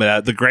snowmobile helmet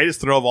out. The greatest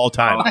throw of all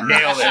time. Oh,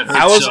 nailed it.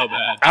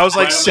 I was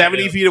like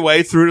 70 feet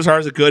away, threw it as hard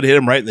as I could, hit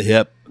him right in the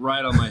hip.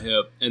 Right on my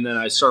hip. And then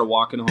I started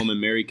walking home, and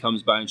Mary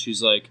comes by, and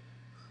she's like,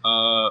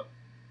 "I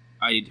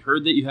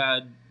heard that you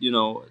had,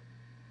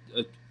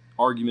 an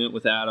argument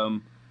with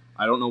Adam.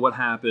 I don't know what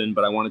happened,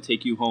 but I want to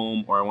take you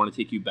home, or I want to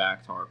take you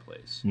back to our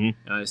place." Mm-hmm.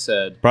 And I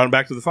said, "Brought him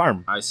back to the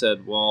farm." I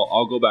said, "Well,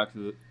 I'll go back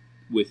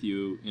with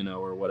you,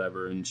 or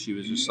whatever." And she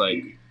was just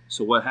like,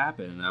 "So what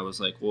happened?" And I was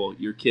like, "Well,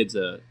 your kid's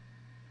a,"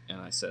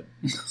 and I said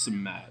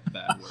some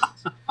bad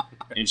words.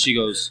 And she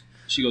goes,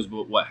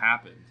 "But what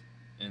happened?"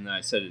 And then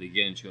I said it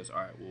again. She goes, "All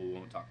right, well, we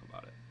won't talk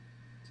about it."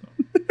 So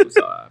that's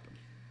how that happened.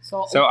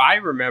 So I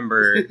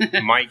remember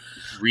Mike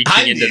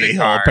reaching into the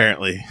car,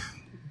 apparently,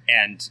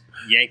 and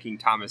yanking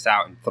Thomas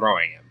out and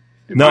throwing him.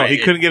 No, he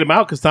couldn't get him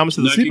out because Thomas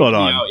had the seatbelt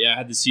on. Yeah, I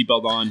had the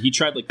seatbelt on. He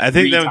tried I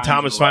think then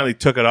Thomas finally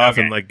took it off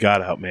and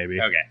got out.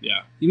 Maybe. Okay.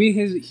 Yeah. You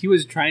mean he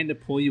was trying to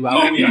pull you out?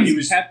 Oh, yeah,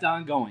 he kept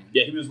on going.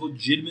 Yeah, he was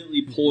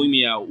legitimately pulling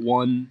me out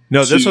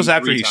this was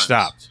after he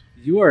stopped.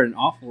 You are an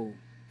awful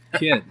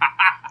kid.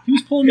 He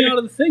was pulling me out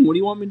of the thing. What do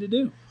you want me to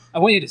do? I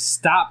want you to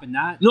stop and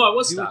not. No, I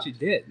was do stopped. what you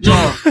did.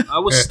 No, I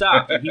was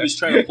stopped, and he was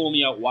trying to pull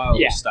me out while I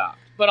was stopped.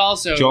 But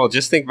also, Joel,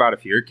 just think about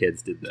if your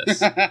kids did this.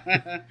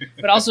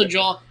 But also,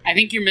 Joel, I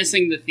think you're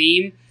missing the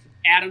theme.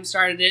 Adam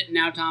started it.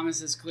 Now Thomas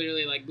has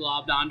clearly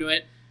globbed onto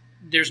it.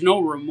 There's no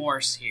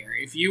remorse here.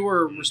 If you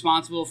were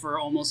responsible for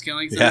almost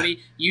killing somebody,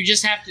 you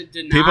just have to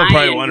deny. People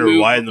probably wonder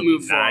why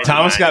move forward.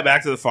 Thomas got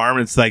back to the farm.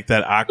 And it's like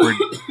that awkward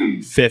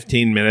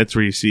 15 minutes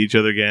where you see each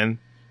other again.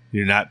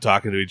 You're not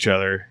talking to each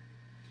other.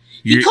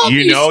 You're still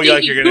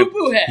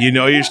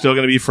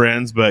gonna be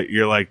friends, but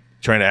you're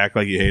trying to act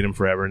like you hate him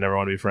forever and never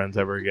want to be friends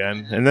ever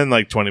again. And then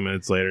 20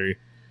 minutes later, you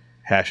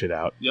hash it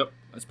out. Yep,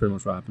 that's pretty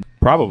much what happened.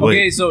 Probably.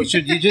 Okay, so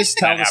should you just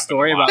tell the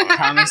story about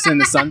Thomas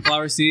and the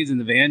sunflower seeds in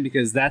the van,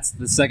 because that's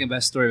the second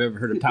best story I've ever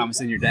heard of Thomas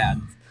and your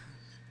dad.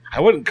 I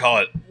wouldn't call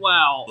it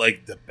well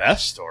the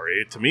best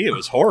story. To me, it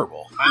was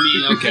horrible. I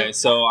mean, okay,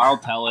 so I'll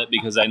tell it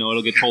because I know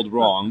it'll get told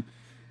wrong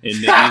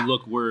and make me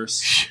look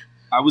worse.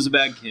 I was a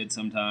bad kid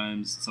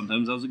sometimes.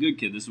 Sometimes I was a good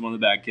kid. This is one of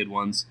the bad kid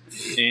ones.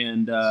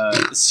 And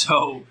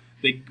so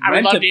I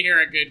would love to hear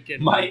a good kid.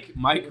 Mike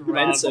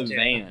rents a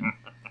van.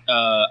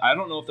 I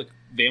don't know if the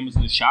van was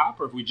in the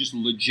shop or if we just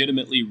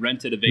legitimately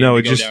rented a van. No,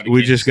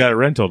 we just got a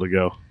rental to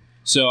go.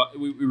 So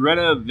we rent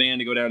a van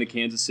to go down to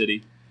Kansas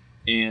City,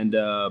 and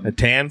a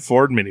tan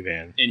Ford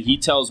minivan. And he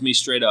tells me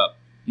straight up,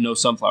 no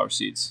sunflower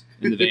seeds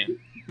in the van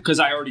because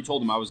I already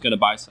told him I was going to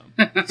buy some.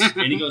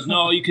 And he goes,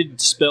 "No, you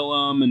could spill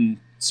them and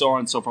so on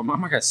and so forth."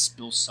 I'm not going to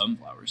spill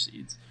sunflower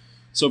seeds.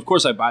 So of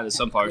course I buy the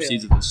sunflower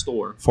seeds at the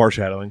store,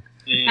 Foreshadowing.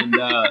 and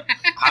I'm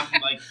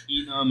like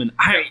eating them. And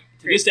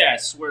to this day, I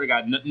swear to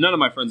God, none of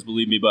my friends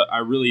believe me, but I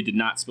really did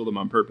not spill them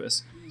on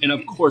purpose. And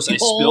of course, I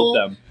spilled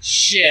them.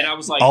 Shit! And I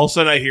was like, All of a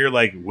sudden, I hear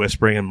like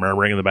whispering and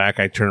murmuring in the back.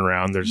 I turn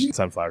around. There's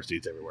sunflower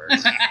seeds everywhere.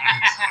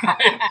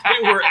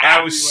 they were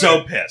I was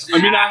so pissed.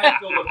 I mean, I had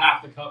filled up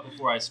half the cup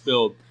before I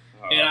spilled,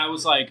 and I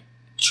was like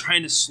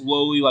trying to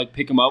slowly like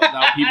pick them up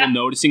without people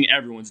noticing.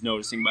 Everyone's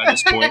noticing by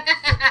this point,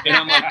 and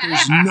I'm like,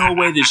 "There's no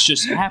way this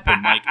just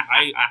happened. Like,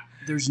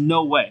 there's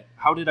no way.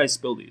 How did I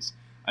spill these?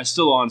 I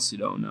still honestly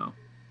don't know."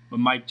 But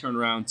Mike turned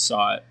around,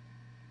 saw it,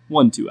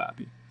 wasn't too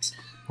happy.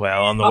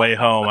 Well, on the way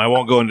home, I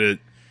won't go into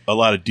a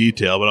lot of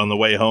detail, but on the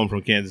way home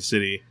from Kansas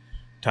City,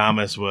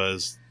 Thomas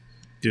was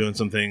doing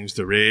some things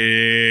to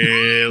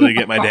really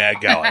get my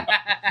dad going.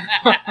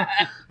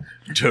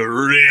 To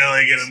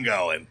really get him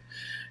going.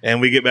 And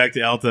we get back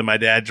to Elton. My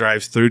dad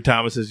drives through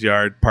Thomas's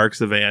yard, parks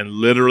the van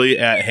literally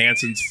at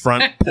Hanson's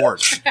front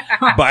porch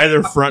by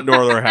their front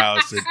door of their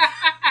house. And,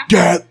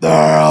 get the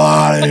hell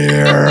out of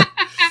here.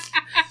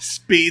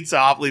 Speeds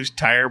off, leaves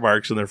tire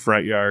marks in their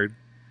front yard.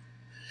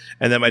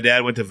 And then my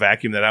dad went to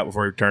vacuum that out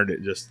before he returned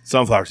it. Just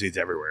sunflower seeds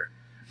everywhere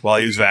while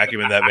he was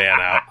vacuuming that van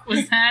out.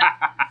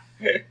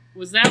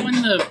 Was that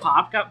when the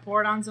pop got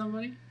poured on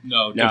somebody?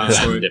 No, That was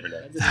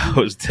different. That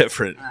was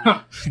different.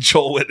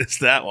 Joel witnessed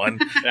that one.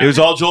 It was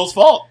all Joel's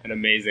fault. An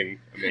amazing.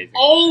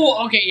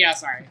 Oh, okay. Yeah,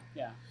 sorry.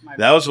 Yeah.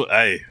 That was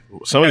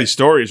some of these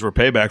stories were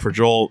payback for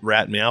Joel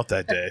ratting me out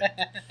that day.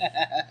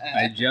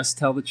 I just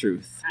tell the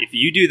truth. If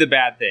you do the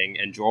bad thing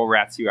and Joel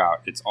rats you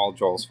out, it's all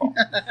Joel's fault.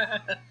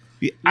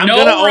 I'm No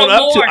gonna own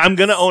up to. remorse. I'm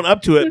gonna own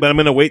up to it, but I'm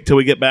gonna wait till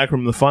we get back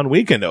from the fun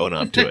weekend to own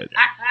up to it.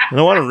 I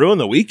don't want to ruin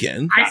the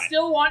weekend. I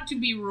still want to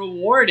be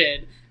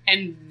rewarded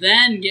and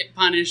then get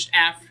punished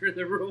after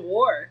the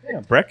reward.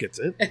 Yeah, Brett gets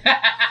it.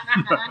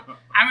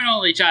 I'm an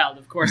only child.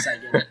 Of course I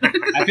get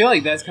it. I feel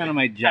like that's kind of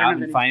my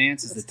job in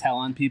finance is to tell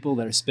on people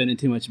that are spending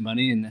too much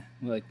money. And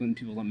like when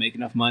people don't make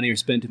enough money or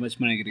spend too much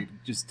money, I get to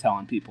just tell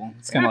on people.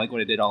 It's kind of like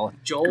what I did all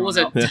Joel was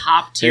a growing up.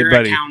 top Hey, tier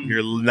buddy, accountant.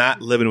 you're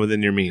not living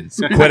within your means.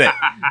 Quit it.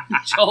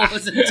 Joel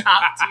was a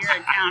top tier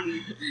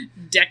accountant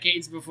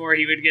decades before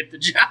he would get the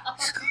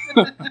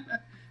job.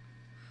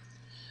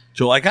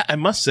 Joel, I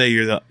must say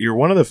you're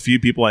one of the few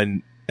people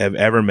I have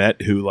ever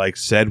met who like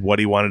said what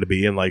he wanted to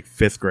be in like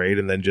 5th grade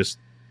and then just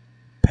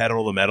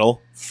pedal the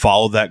metal,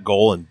 followed that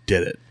goal, and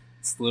did it.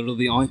 It's literally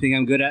the only thing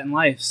I'm good at in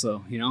life.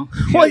 So,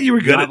 Well, you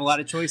were good I at have a lot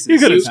of choices. You're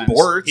good at sometimes.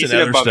 sports He's and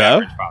an other above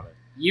stuff. average father.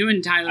 You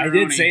and Tyler I did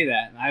Roney. say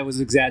that. I was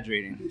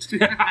exaggerating.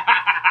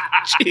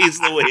 Jeez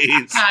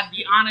Louise. God,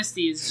 the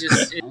honesty is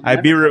just...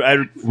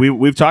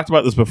 We've talked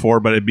about this before,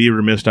 but I'd be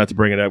remiss not to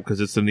bring it up because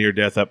it's a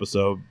near-death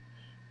episode.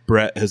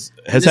 Brett has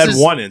had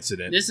one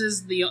incident. This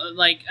is the,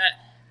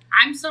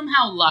 I'm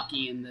somehow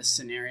lucky in this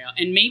scenario.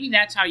 And maybe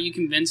that's how you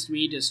convinced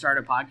me to start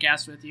a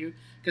podcast with you.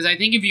 Because I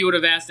think if you would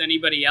have asked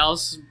anybody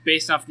else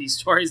based off these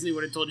stories, they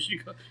would have told you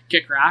to go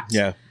kick rocks.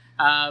 Yeah.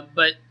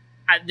 But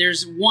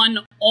there's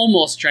one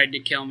almost tried to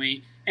kill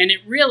me. And it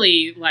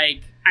really,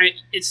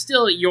 it's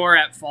still you're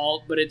at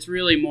fault, but it's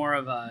really more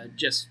of a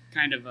just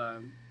kind of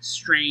a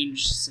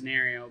strange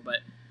scenario. But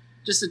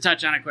just to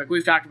touch on it quick,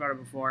 we've talked about it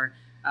before.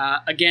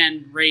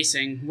 Again,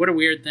 racing. What a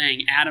weird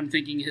thing. Adam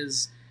thinking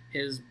his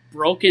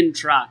broken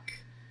truck,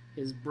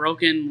 his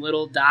broken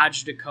little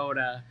Dodge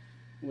Dakota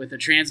with a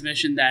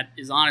transmission that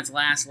is on its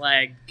last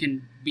leg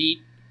can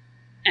beat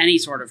any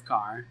sort of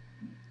car.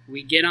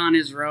 We get on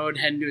his road,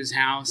 heading to his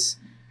house,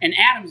 and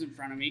Adam's in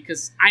front of me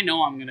because I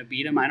know I'm going to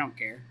beat him. I don't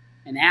care.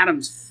 And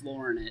Adam's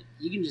flooring it.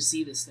 You can just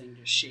see this thing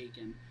just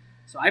shaking.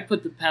 So I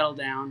put the pedal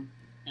down,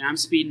 and I'm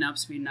speeding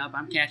up.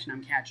 I'm catching.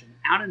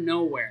 Out of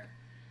nowhere,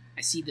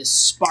 I see this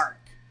spark,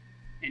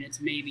 and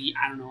it's maybe,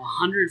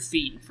 100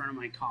 feet in front of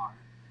my car.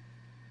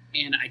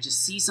 And I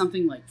just see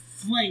something like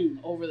fling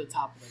over the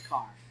top of the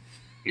car.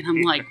 And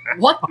I'm like,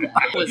 what the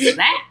hell was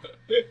that?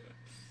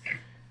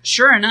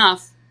 Sure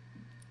enough,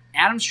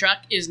 Adam's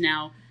truck is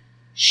now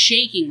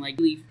shaking like,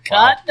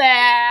 cut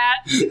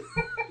that.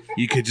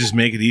 You could just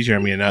make it easier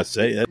on me and not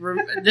say it.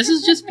 This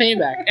is just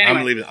payback.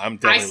 Anyway, I'm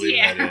definitely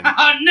leaving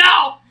that in.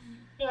 Oh,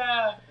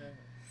 no!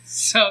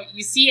 So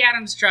you see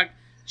Adam's truck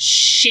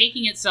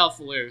shaking itself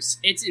loose.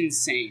 It's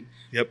insane.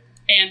 Yep.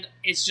 And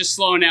it's just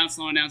slowing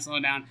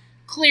down.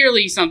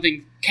 Clearly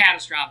something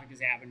catastrophic has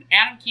happened.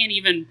 Adam can't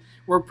even...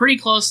 We're pretty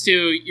close to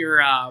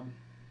your...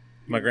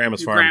 My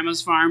grandma's your farm.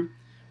 grandma's farm,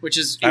 which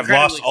is I've lost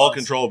incredibly all close.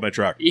 control of my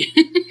truck.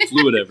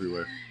 Fluid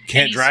everywhere.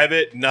 Can't drive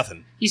it,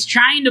 nothing. He's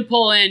trying to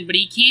pull in, but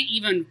he can't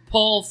even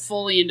pull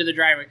fully into the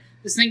driveway.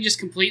 This thing just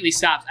completely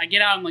stops. I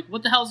get out, I'm like,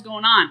 what the hell's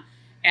going on?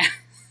 And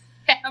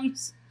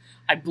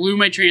I blew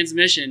my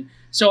transmission.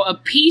 So a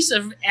piece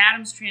of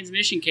Adam's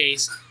transmission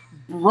case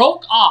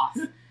broke off,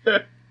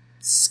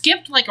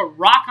 skipped like a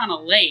rock on a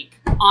lake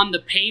on the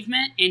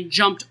pavement, and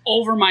jumped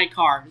over my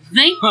car.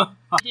 Thank God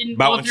it didn't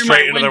go Went through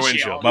straight my into their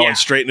windshield. windshield. Went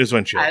straight into his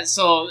windshield.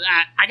 So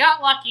I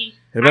got lucky.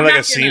 It'd been I'm like a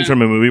not scene gonna-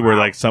 from a movie where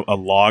like a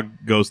log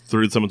goes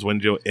through someone's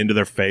window into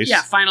their face.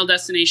 Yeah, Final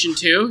Destination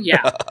 2.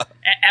 Yeah.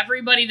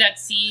 Everybody that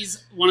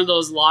sees one of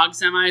those log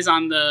semis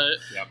on the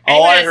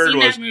All I that's heard seen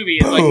was that movie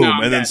is boom, like, no,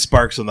 I'm and then dead.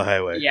 sparks on the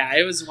highway. Yeah,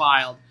 it was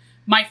wild.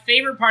 My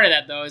favorite part of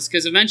that, though, is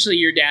because eventually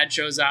your dad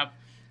shows up,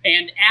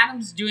 and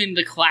Adam's doing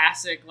the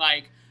classic,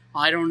 like,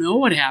 I don't know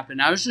what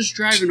happened. I was just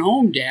driving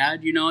home,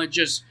 Dad. You know, it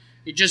just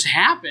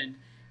happened.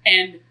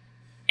 And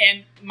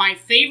my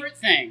favorite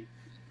thing,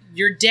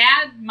 your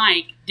dad,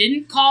 Mike,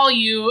 didn't call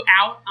you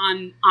out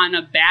on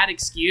a bad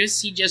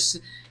excuse. He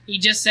just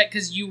said,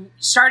 because you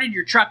started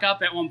your truck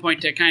up at one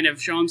point to kind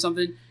of show him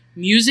something.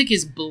 Music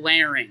is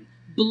blaring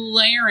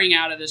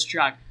out of this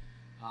truck.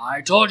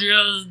 I told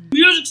you,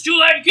 music's too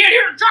loud. You can't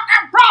hear the truck.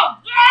 I'm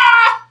problems.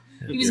 Ah!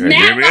 He was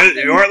mad.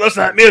 You weren't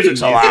listening to that music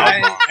so loud.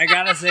 I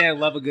gotta say, I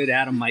love a good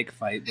Adam Mike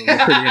fight. But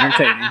it's pretty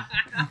entertaining.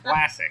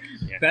 Classic.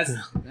 Yeah. That's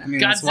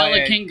Godzilla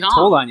why King I Kong.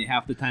 told on you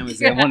half the time.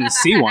 I wanted to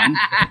see one.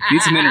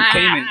 Need some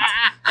entertainment.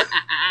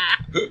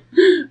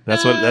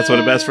 That's what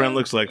a best friend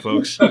looks like,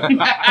 folks.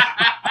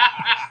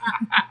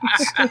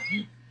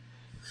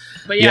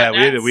 But Yeah,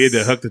 we had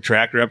to hook the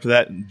tractor up to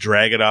that and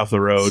drag it off the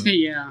road.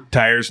 Yeah.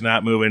 Tires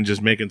not moving,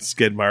 just making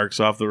skid marks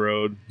off the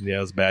road. Yeah,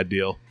 it was a bad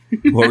deal.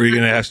 What were you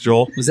going to ask,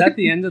 Joel? Was that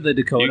the end of the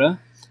Dakota?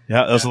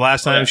 Yeah, that was the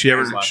last time she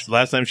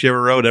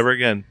ever rode ever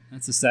again.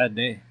 That's a sad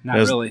day. Not That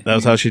was, really. That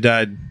was how she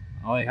died.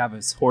 All I have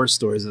is horror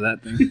stories of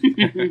that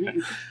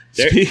thing.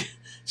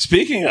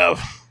 Speaking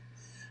of,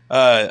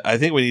 I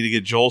think we need to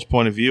get Joel's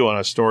point of view on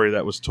a story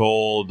that was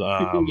told.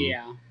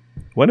 Yeah.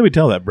 When did we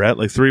tell that, Brett?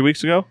 Like 3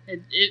 weeks ago?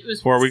 It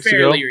was 4 weeks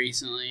fairly ago?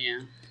 recently,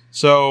 yeah.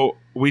 So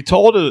we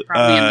told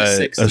Probably in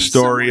the 60s a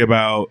story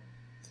somewhere.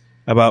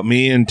 about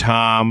me and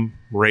Tom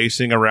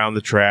racing around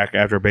the track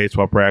after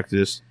baseball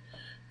practice.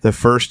 The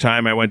first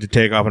time I went to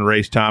take off and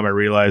race Tom, I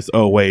realized,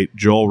 oh, wait,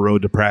 Joel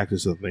rode to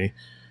practice with me.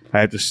 I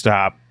had to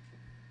stop.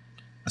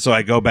 So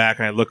I go back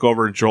and I look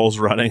over and Joel's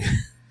running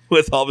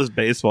with all of his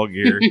baseball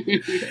gear.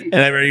 And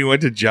I remember you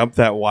went to jump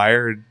that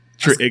wire and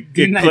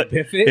Didn't I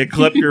biff it? it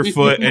clipped your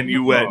foot and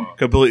you went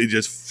completely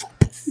just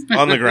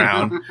on the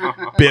ground,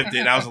 biffed it.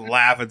 And I was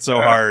laughing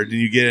so hard.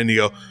 And you get in and you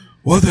go,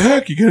 what the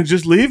heck? You going to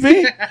just leave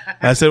me? And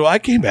I said, well, I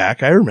came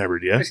back. I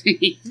remembered you.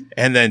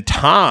 And then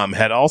Tom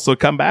had also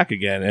come back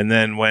again. And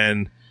then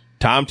when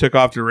Tom took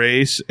off to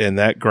race and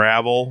that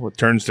gravel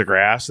turns to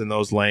grass in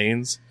those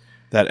lanes,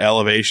 that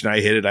elevation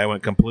I hit it, I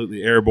went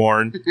completely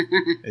airborne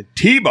and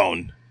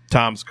T-boned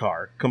Tom's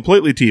car.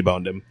 Completely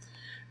T-boned him.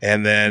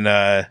 And then,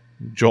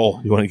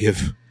 Joel, you want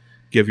to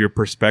give your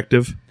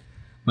perspective?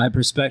 My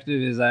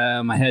perspective is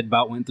my head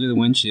about went through the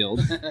windshield.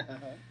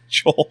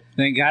 Joel.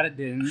 Thank God it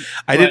didn't.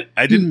 I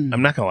didn't.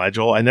 I'm not gonna lie,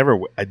 Joel.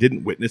 I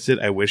didn't witness it.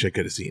 I wish I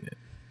could have seen it.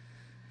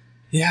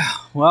 Yeah,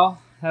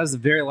 well, that was the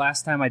very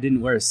last time I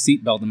didn't wear a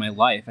seatbelt in my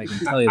life. I can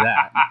tell you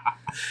that.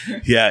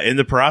 Yeah, in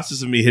the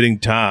process of me hitting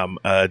Tom,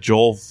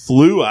 Joel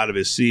flew out of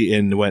his seat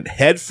and went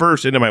head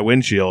first into my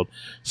windshield,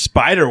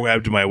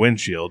 spiderwebbed my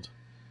windshield.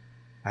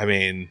 I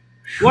mean,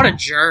 What a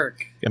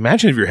jerk.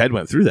 imagine if your head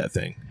went through that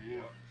thing.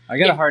 I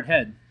got a hard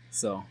head,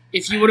 so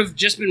If you would have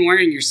just been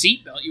wearing your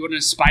seatbelt, you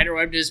wouldn't have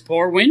spiderwebbed his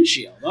poor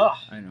windshield. Ugh.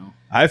 I know.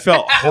 I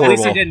felt At least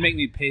horrible. it didn't make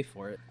me pay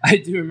for it. I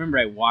do remember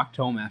I walked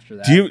home after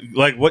that. Do you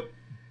like what?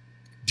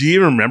 Do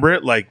you remember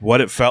it? Like what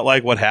it felt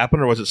like? What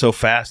happened, or was it so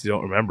fast you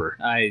don't remember?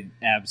 I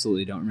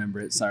absolutely don't remember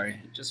it. Sorry.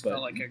 It just But-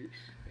 felt like a.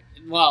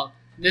 Well,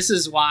 this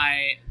is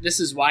why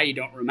you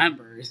don't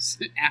remember is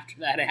after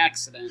that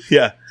accident.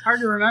 Yeah, It's hard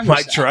to remember.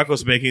 my stuff. truck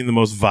was making the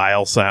most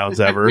vile sounds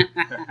ever.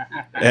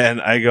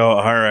 And I go,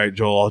 all right,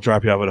 Joel, I'll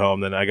drop you off at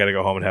home. Then I got to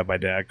go home and have my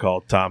dad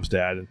call Tom's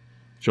dad. And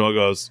Joel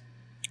goes,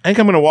 I think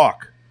I'm going to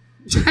walk.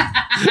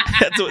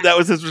 That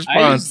was his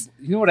response.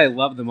 You know what I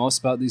love the most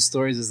about these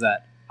stories is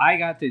that I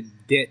got to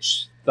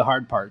ditch the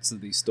hard parts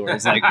of these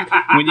stories. Like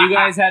when you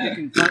guys had to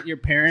confront your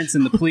parents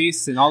and the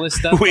police and all this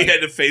stuff. We like, had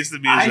to face the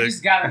I music.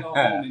 just gotta go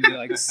home and be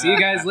like, see you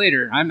guys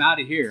later. I'm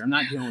out of here. I'm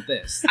not dealing with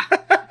this.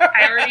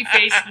 I already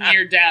faced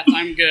near death.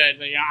 I'm good,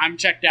 but yeah, I'm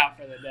checked out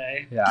for the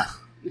day. Yeah.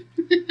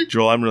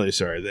 Joel, I'm really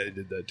sorry that I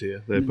did that to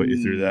you. That I put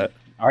you through that.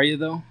 Are you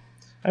though?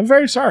 I'm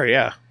very sorry,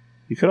 yeah.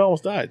 You could have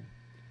almost died.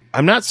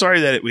 I'm not sorry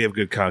that we have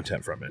good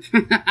content from it.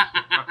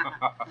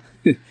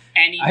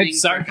 Anything I'm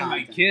sorry for my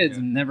content. kids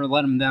and never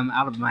let them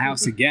out of my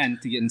house again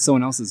to get in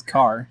someone else's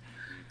car.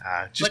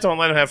 Just don't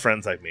let them have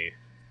friends like me.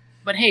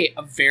 But hey,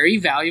 a very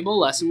valuable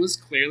lesson was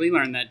clearly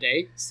learned that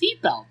day.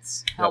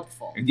 Seatbelts.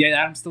 Helpful. Yeah,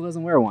 Adam still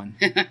doesn't wear one.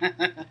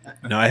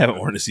 No, I haven't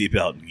worn a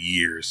seatbelt in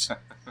years.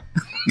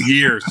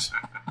 Years.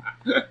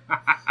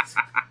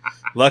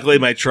 Luckily,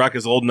 my truck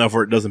is old enough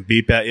where it doesn't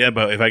beep at you,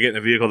 but if I get in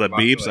a vehicle that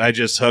beeps, I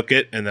just hook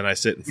it and then I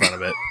sit in front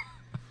of it.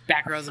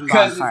 Back rows and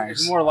Because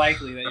bonfires. it's more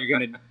likely that you're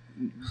going to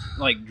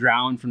like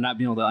drown from not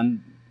being able to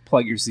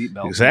unplug your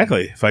seatbelt.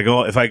 Exactly. If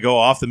I go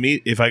off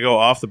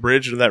the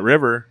bridge into that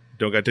river,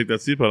 don't gotta take that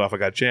seatbelt off. I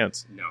got a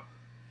chance. No.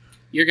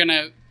 You're going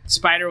to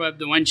spiderweb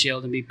the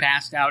windshield and be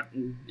passed out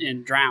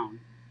and drown.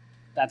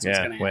 That's what's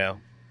going to happen.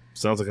 Well,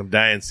 sounds like I'm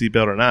dying,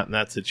 seatbelt or not, in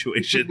that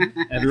situation.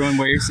 Everyone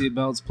wear your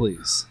seatbelts,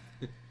 please.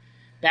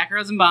 Back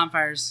rows and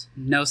bonfires,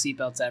 no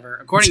seatbelts ever.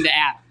 According to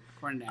Adam.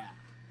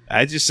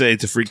 I just say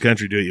it's a free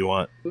country. Do what you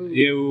want.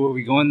 Ew, are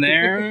we going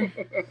there?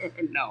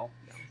 No.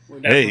 We're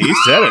Hey, he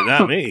said it,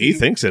 not me. He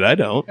thinks it. I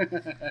don't.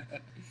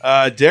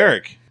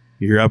 Derek,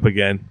 you're up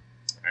again.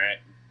 All right.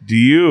 Do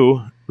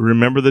you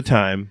remember the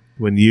time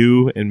when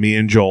you and me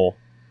and Joel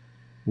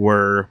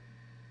were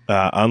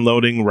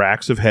unloading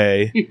racks of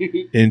hay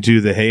into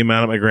the hay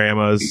mound at my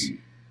grandma's?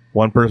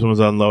 One person was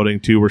unloading,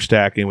 two were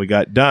stacking. We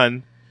got done,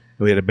 and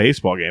we had a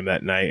baseball game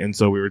that night, and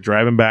so we were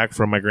driving back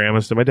from my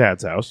grandma's to my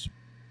dad's house,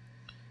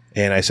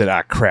 and I said,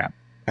 crap,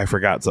 I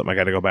forgot something. I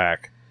got to go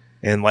back.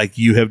 And like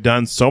you have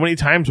done so many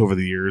times over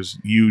the years,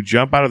 you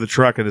jump out of the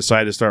truck and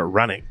decide to start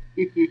running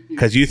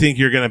because you think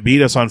you're going to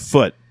beat us on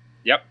foot.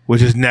 Yep.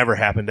 Which has never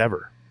happened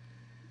ever.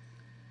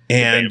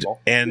 Debatable.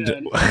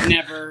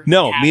 never.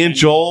 No, me and happened.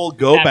 Joel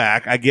go Ever.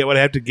 back. I get what I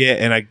have to get,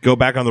 and I go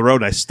back on the road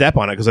and I step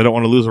on it because I don't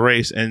want to lose a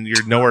race. And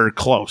you're nowhere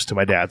close to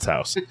my dad's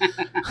house.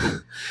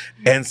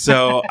 And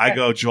so I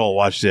go, Joel,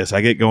 watch this.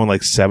 I get going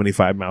like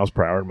 75 miles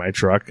per hour in my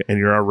truck, and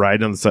you're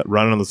running on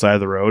the side of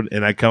the road.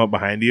 And I come up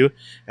behind you,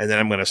 and then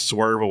I'm going to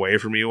swerve away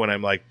from you when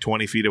I'm like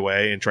 20 feet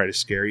away and try to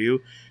scare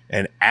you.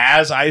 And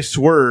as I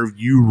swerve,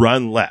 you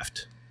run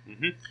left.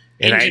 Mm-hmm.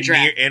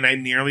 And I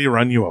nearly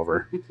run you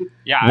over.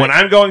 Yeah. When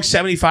I'm going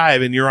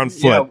 75 and you're on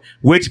foot,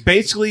 which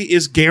basically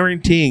is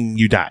guaranteeing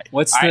you die.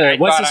 What's I the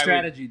thought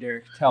strategy,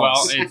 Derek? Tell Well,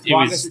 us. it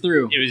Walk was- us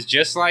through. It was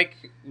just like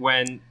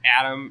when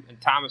Adam and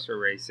Thomas were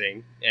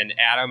racing, and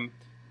Adam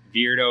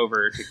veered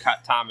over to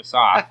cut Thomas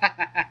off.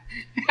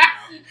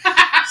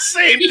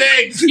 Same thing.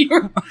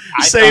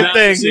 I Same thought-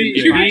 thing.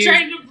 You were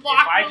trying to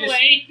block if I the just-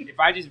 lane. If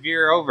I just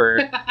veer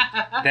over,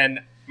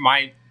 then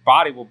my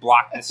body will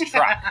block this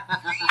truck.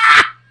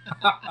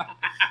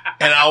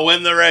 And I'll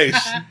win the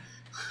race.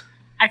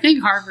 I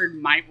think Harvard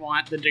might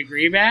want the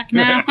degree back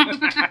now.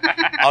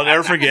 I'll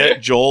never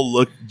forget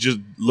Joel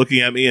looking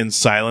at me in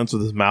silence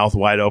with his mouth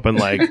wide open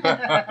like,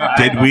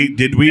 did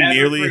we Never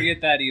nearly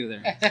forget that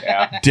either.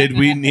 Yeah. did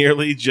we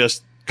nearly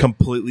just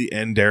completely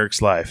end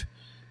Derek's life?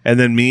 And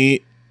then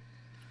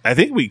I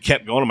think we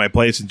kept going to my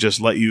place and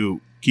just let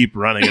you keep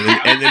running,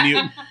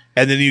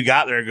 and then you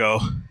got there and go,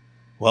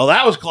 well,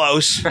 that was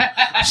close,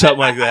 something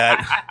like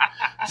that.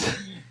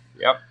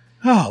 Yep.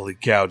 Holy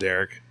cow,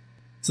 Derek!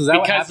 So is that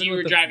what Because happened you were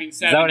with the- driving Is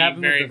that what 70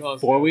 happened very with the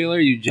close. four-wheeler?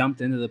 You jumped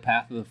into the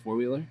path of the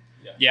four-wheeler?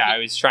 Yeah, I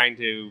was trying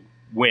to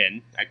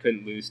win. I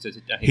couldn't lose to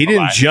He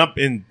didn't jump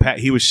in.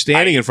 He was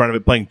standing in front of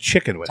it playing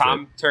chicken with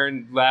Tom it.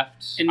 turned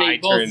left. And they I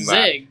both turned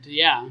left. zigged,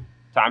 yeah.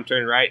 Tom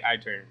turned right. I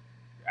turned.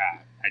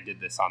 I did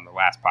this on the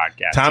last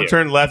podcast. Tom too.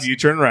 turned left. You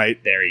turned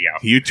right. There you go.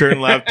 You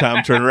turned left.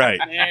 Tom turned right.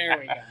 There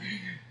we go.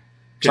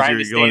 Trying you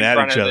to were stay going in at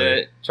front each of other.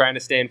 it. Trying to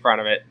stay in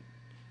front of it.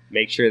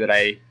 Make sure that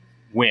I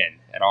win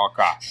at all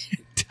costs.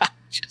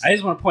 I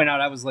just want to point out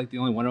I was like the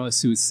only one of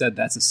us who said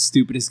that's the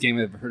stupidest game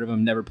I've ever heard of.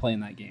 I'm never playing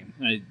that game.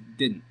 And I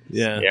didn't.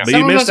 Yeah, Yeah. but Some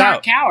you of missed us aren't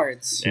out.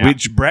 cowards. Yeah.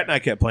 Brett and I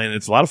kept playing.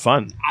 It's a lot of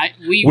fun.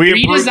 We improved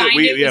redesigned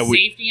it. it with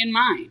safety in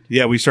mind.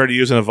 Yeah, we started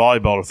using a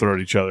volleyball to throw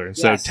at each other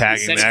instead of Yes, tagging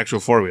instead the of- actual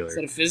four wheeler.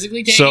 Instead of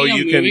physically taking So a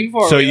you moving can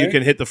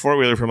four-wheeler. hit the four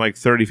wheeler from like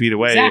 30 feet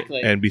away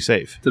Exactly. and be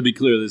safe. To be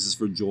clear, this is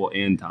for Joel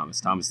and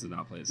Thomas. Thomas did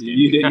not play this game.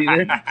 You didn't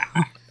either?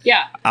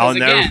 Yeah. I'll 'cause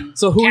never- again,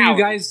 So who are you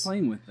cowards. guys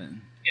playing with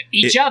then?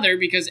 Each other,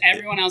 because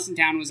everyone else in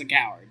town was a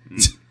coward.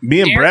 Me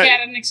and Derek Brett.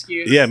 had an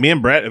excuse. Yeah, me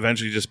and Brett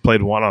eventually just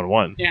played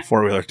 1-on-1 Yeah.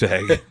 four wheeler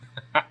tag.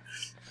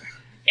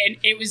 And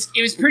it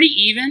was pretty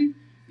even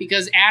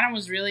because Adam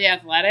was really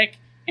athletic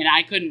and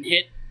I couldn't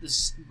hit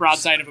the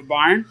broadside of a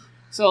barn.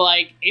 So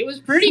like it was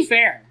pretty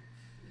fair.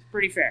 It was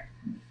pretty fair.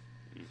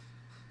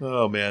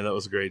 Oh man, that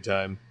was a great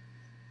time.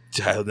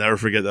 I'll never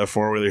forget that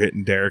four wheeler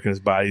hitting Derek and his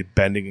body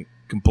bending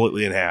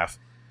completely in half.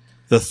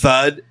 The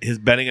thud, his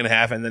bending in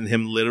half, and then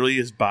him literally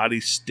his body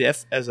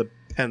stiff as a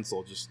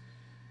pencil, just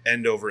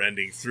end over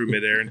ending through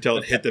midair until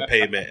it hit the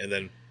pavement and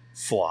then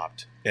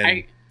flopped.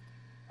 And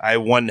I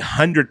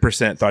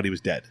 100% thought he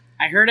was dead.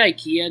 I heard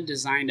IKEA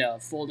designed a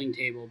folding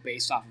table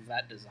based off of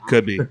that design.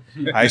 Could be.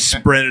 I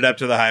sprinted up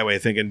to the highway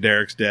thinking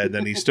Derek's dead.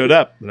 Then he stood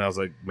up, and I was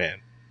like, man,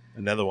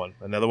 another one.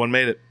 Another one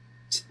made it.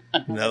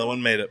 Another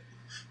one made it.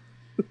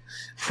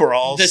 We're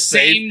all the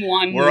safe. same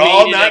one. We're made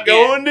all it not again.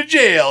 going to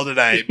jail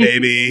tonight,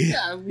 baby.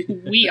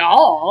 We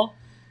all.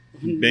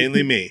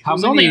 Mainly me. How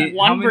There's only many,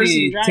 one how many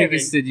person driving.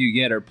 tickets did you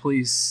get, or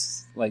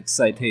police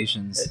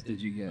citations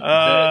did you get?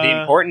 The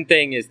important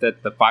thing is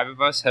that the five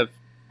of us have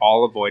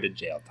all avoided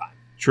jail time.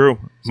 True.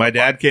 My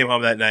dad came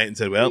home that night and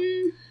said, well,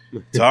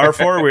 it's our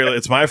four-wheeler.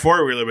 It's my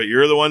four-wheeler, but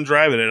you're the one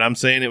driving it. I'm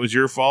saying it was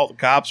your fault. The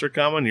cops are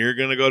coming. You're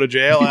going to go to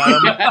jail,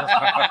 Adam.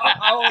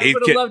 I He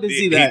would ca- have loved to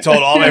see he that. told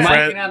all my Mike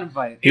friends- and Adam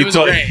fight. It was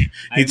great.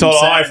 He told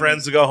all my sad.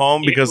 friends to go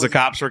home because the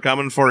cops were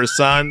coming for his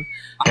son,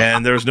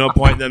 and there was no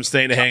point in them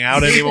staying to hang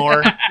out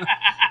anymore.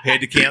 We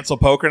had to cancel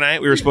poker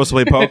night. We were supposed to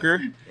play poker.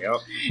 Yep.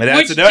 My dad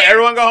Which said, no, Derek-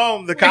 everyone go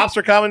home. The cops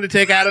are coming to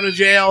take Adam to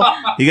jail.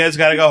 You guys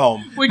got to go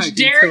home. I Which can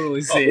Derek,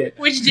 totally see it.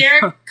 which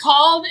Derek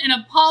called and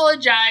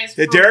apologized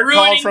Yeah, for Derek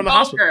called ruining from the poker.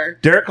 hospital.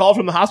 Derek called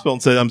from the hospital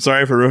and said, I'm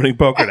sorry for ruining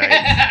poker night.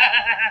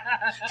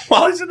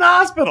 While he's in the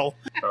hospital.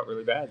 Felt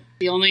really bad.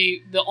 The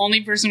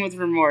only person with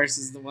remorse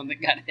is the one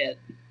that got hit.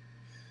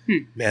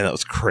 Man, that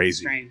was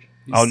crazy. Strange.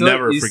 I'll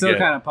never You still forget.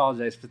 kind of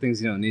apologize for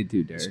things you don't need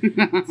to, Derek.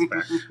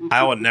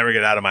 I will never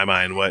get out of my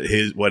mind what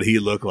he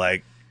looked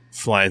like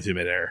flying through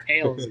midair.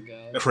 Tails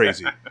ago.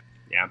 Crazy.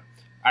 Yeah.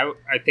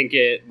 I think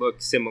it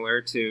looked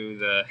similar to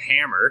the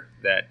hammer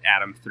that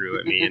Adam threw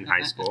at me in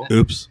high school.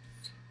 Oops.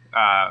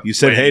 You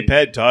said, when "Hey,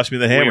 Ped, toss me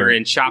the hammer." We were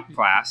in shop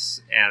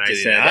class, and I Did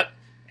he said, not?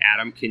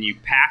 "Adam, can you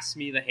pass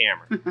me the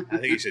hammer?" I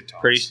think you said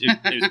toss.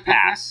 It was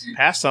pass.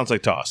 Pass sounds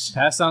like toss.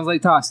 Pass sounds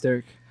like toss,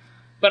 Derek.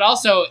 But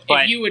also,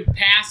 But- if you would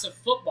pass a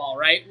football,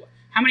 right?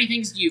 How many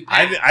things do you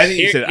pass? I think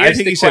he said. I Here's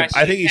think the he said. question.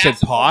 I think he said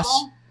Pass a toss.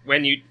 football?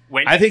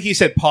 When I think he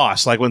said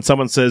toss. Like when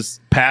someone says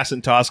pass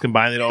and toss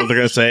combined, they know what they're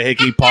going to say. Hey,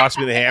 can you toss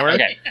me the hammer?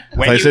 okay,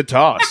 So I said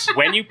toss.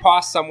 when you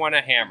pass someone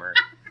a hammer,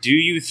 do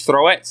you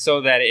throw it so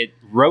that it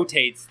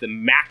rotates the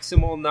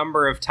maximal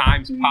number of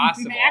times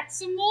possible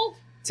Maximal?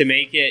 to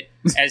make it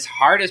as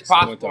hard as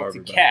Someone to possible to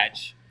everybody.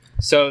 catch,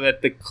 so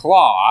that the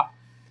claw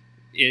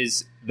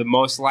is the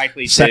most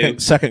likely to.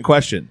 Second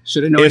question.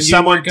 Should have known If you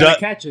someone weren't going do- to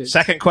catch it.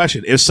 Second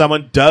question. If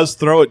someone does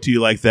throw it to you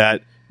like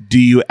that, do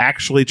you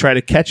actually try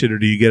to catch it or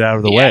do you get out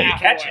of the way? Yeah,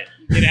 Catch it.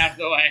 Get out of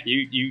the way.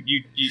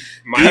 You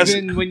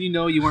Even when you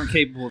know you weren't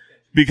capable of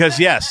Because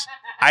yes,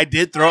 I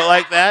did throw it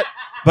like that,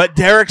 but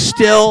Derek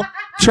still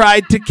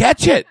tried to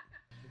catch it.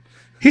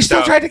 He still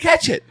So- tried to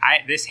catch it.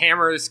 this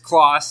hammer's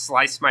claw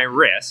sliced my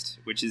wrist,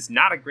 which is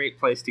not a great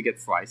place to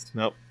get sliced.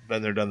 Nope,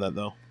 been there, done that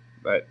though.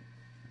 But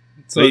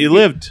So you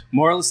lived.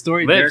 Moral of the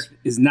story, Lives. Derek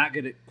is not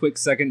good at quick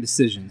second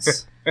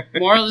decisions.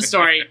 Moral of the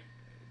story: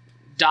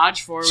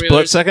 dodge four wheelers.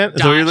 Split second?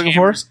 Is that what you're looking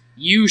for?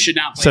 You should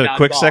not play So dodgeball.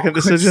 quick second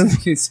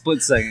decisions.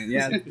 Split second.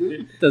 Yeah,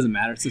 it doesn't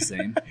matter. It's the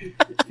same.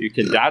 you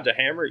can dodge a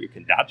hammer, you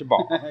can dodge a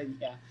ball.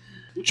 Yeah.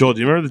 Joel, do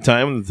you remember the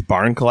time when the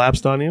barn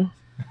collapsed on you?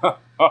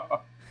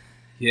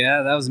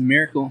 Yeah, that was a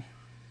miracle.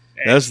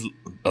 That was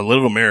a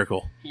little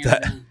miracle.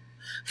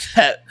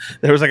 That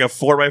there was like a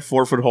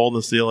 4x4 foot hole in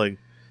the ceiling,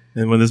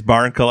 and when this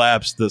barn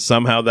collapsed,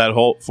 somehow that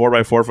whole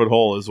 4x4 foot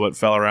hole is what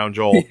fell around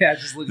Joel. Yeah,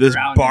 just look This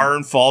around.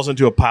 barn falls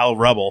into a pile of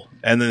rubble,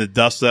 and then the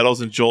dust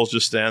settles, and Joel's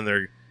just standing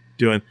there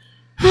doing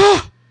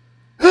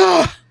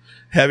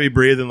heavy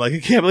breathing, like I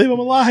can't believe I'm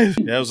alive.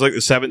 Yeah, it was like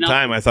the seventh No.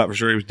 time I thought for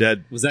sure he was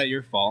dead. Was that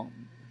your fault?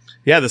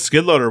 Yeah, the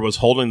skid loader was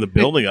holding the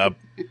building up.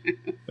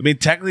 I mean,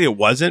 technically it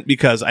wasn't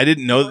because I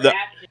didn't know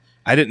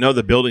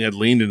the building had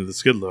leaned into the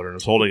skid loader and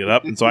was holding it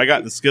up, and so I got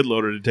in the skid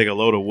loader to take a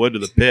load of wood to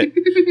the pit,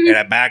 and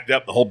I backed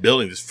up. The whole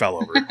building just fell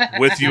over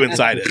with you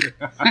inside it.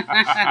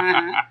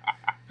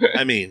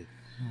 I mean,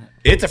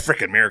 it's a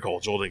freaking miracle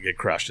Joel didn't get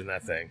crushed in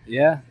that thing.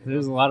 Yeah,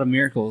 there's a lot of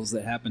miracles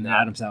that happened at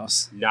Adam's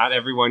house. Not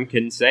everyone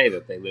can say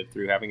that they lived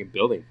through having a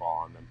building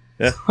fall on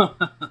them.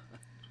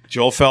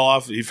 Joel fell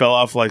off. He fell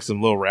off like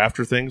some little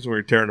rafter things when we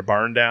were tearing the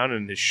barn down,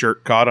 and his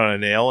shirt caught on a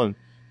nail and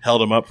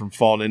held him up from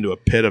falling into a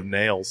pit of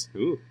nails.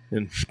 Ooh.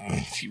 And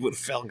he would have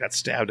fell and got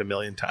stabbed a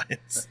million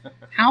times.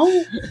 How?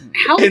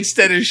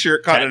 Instead, his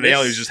shirt caught a Tetanus.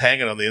 nail. He was just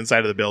hanging on the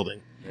inside of the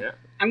building. Yeah.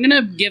 I'm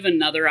gonna give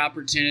another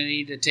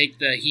opportunity to take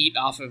the heat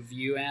off of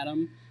you,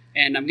 Adam,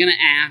 and I'm gonna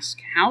ask: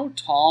 how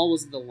tall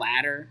was the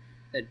ladder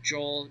that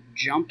Joel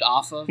jumped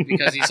off of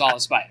because he saw a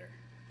spider?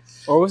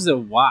 Or was it a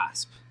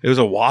wasp? It was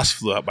a wasp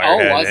flew up by Oh,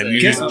 your head, was and it?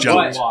 you Guess just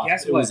what? jumped.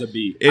 Guess It what? was a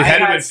bee. It I had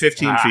to had- been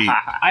 15 feet.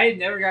 I had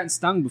never gotten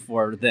stung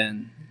before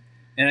then,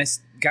 and I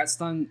got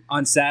stung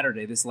on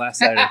Saturday, this last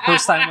Saturday.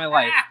 First time in my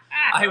life.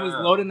 I was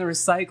loading the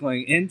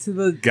recycling into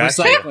the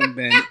Gotcha. recycling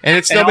bin. And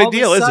it's And no all big of a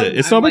deal, is sudden, it?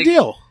 It's I'm no big like-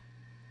 deal.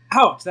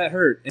 Ouch, that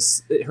hurt.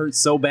 It hurt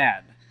so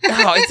bad.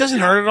 No, it doesn't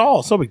hurt at all.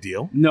 It's no big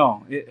deal.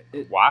 No,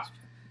 Wasp?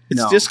 It's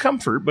No.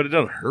 discomfort, but it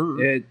doesn't hurt.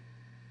 it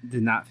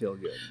did not feel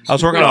good. I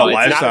was working No, on a it's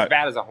not livestock. as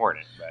bad as a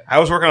hornet, but I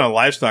was working on a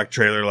livestock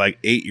trailer like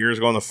 8 years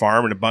ago on the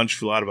farm, and a bunch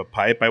flew out of a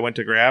pipe I went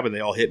to grab, and they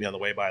all hit me on the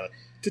way by. Like,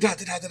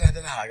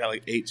 da-da-da-da-da-da-da. I got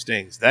like 8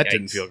 stings. That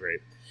didn't Yikes. feel great.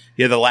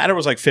 Yeah, the ladder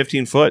was like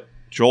 15 foot.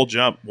 Joel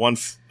jumped.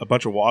 A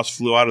bunch of wasps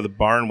flew out of the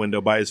barn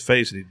window by his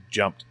face, and he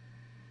jumped.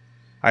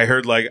 I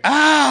heard like,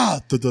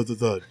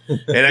 thud.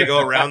 And I go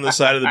around the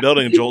side of the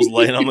building, and Joel's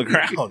laying on the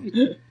ground.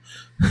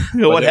 I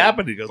go, what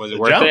happened? He goes, was "The it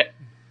worth jump." it?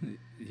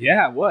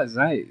 Yeah, it was.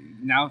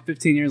 Now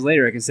 15 years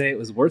later, I can say it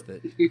was worth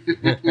it.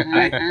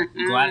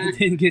 I'm glad I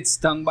didn't get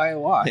stung by a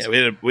wasp. Yeah,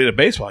 we had a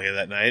baseball game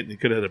that night, and he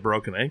could have had a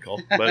broken ankle,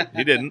 but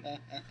he didn't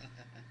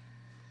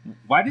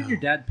Why did your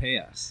dad pay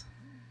us?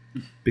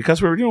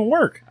 because we were doing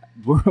work.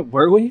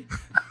 Were we?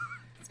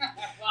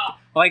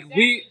 Like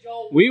we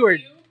were.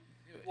 You?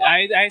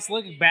 I just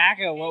look back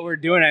at what we're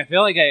doing. I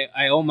feel like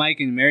I owe Mike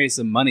and Mary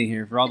some money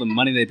here for all the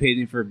money they paid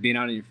me for being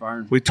out on your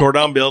farm. We tore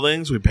down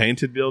buildings, we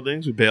painted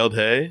buildings, we baled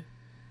hay,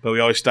 but we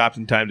always stopped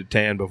in time to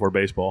tan before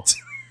baseball.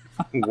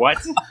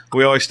 What?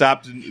 We always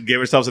stopped and gave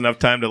ourselves enough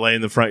time to lay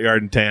in the front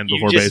yard and tan You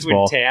before just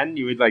baseball. would tan?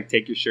 You would like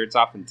take your shirts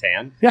off and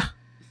tan?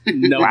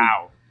 No,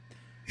 Wow.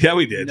 Yeah,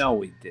 we did. no,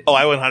 we did. Oh,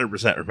 I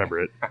 100%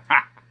 remember it.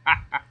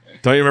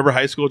 Don't you remember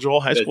high school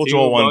Joel? High school The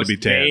Joel two wanted to most be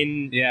tan.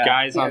 vain Yeah.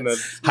 guys on the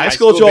High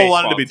school Joel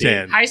wanted to baseball be team.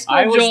 tan. High school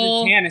I was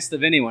Joel. the tannest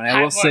of anyone.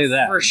 I will say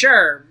that. for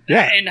sure.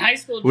 Yeah. In high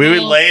school, We would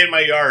Joel- lay in my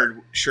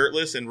yard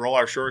shirtless and roll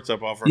our shorts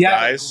up off our Yeah,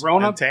 thighs grown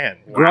and up- tan.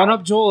 Grown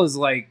up Joel is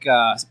like,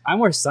 I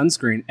wear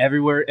sunscreen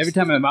everywhere. Every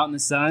time I'm out in the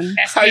sun,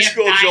 High SPF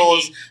school 90.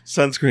 Joel's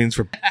sunscreens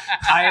for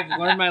I have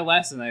learned my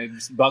lesson. I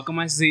just buckle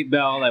my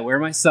seatbelt. I wear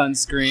my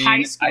sunscreen.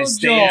 High school I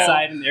stay Joel.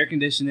 inside in air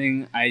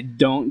conditioning. I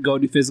don't go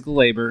do physical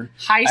labor.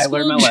 High I school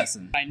learned my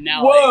lesson. by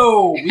Nelly.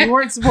 Whoa! We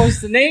weren't supposed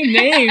to name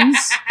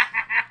names.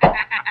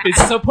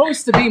 It's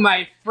supposed to be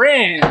my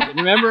friend.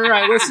 Remember,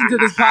 I listened to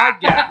this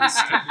podcast.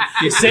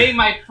 You say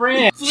my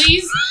friend.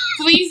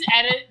 Please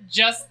edit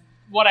just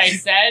what I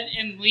said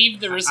and leave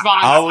the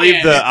response. I'll leave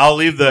in.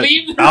 the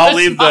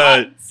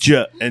response.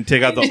 j and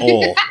take out the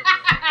ol.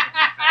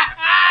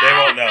 They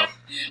won't know.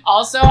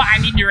 Also, I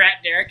need to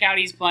rat Derek out.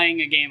 He's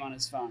playing a game on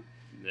his phone.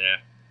 Yeah,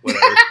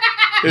 whatever.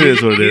 It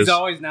is what it He's is.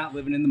 always not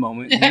living in the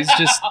moment.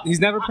 He's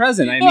never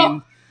present. I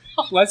mean,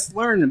 let's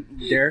learn,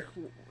 Derek.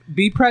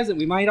 Be present.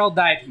 We might all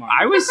die tomorrow.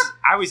 I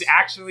was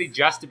actually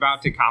just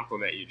about to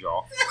compliment you,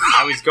 Joel.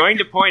 I was going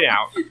to point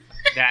out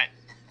that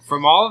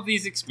from all of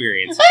these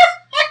experiences,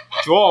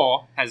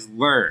 Joel has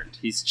learned.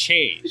 He's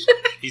changed.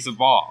 He's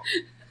evolved.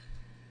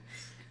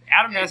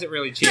 Adam hasn't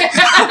really changed.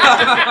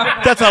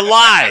 That's a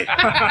lie.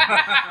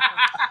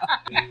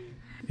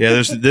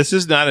 Yeah, this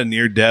is not a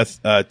near death.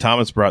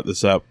 Thomas brought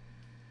this up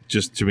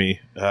just to me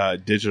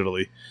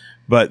digitally,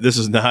 but this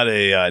is not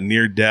a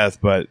near death.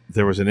 But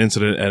there was an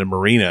incident at a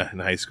marina in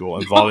high school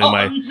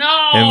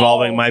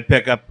involving my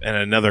pickup and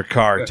another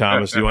car.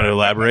 Thomas, do you want to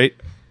elaborate?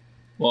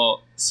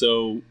 Well,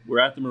 so we're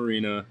at the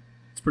marina.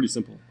 It's pretty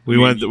simple. We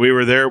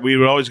were there. We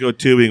would always go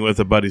tubing with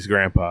a buddy's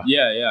grandpa.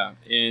 Yeah,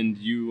 and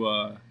you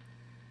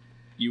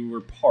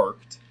were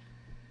parked,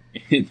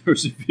 and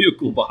there's a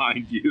vehicle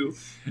behind you,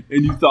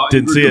 and you thought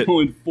Didn't see you were it.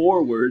 going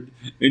forward,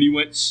 and you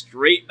went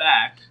straight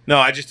back, No,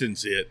 I just didn't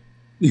see it.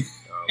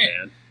 Oh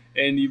man.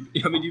 and you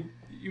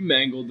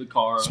mangled the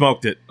car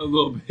Smoked it. a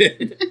little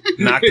bit.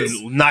 Knocked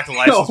the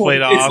license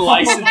plate Its off.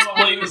 license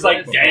plate was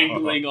like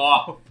dangling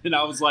off, and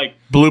I was like,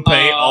 Blue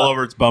paint all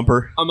over its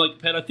bumper. I'm like,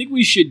 Pat, I think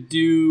we should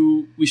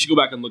go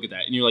back and look at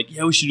that. And you're like,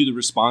 yeah, we should do the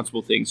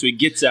responsible thing. So he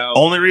gets out.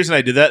 Only reason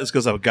I did that is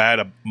because a guy on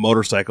a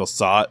motorcycle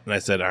saw it, and I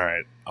said, "All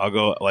right, I'll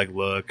go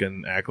look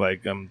and act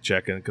like I'm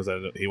checking because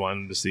he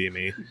wanted to see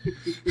me."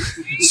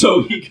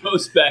 So he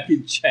goes back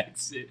and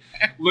checks it,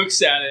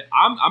 looks at it.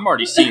 I'm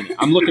already seeing it.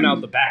 I'm looking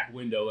out the back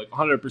window, like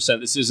 100%.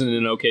 This isn't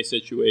an okay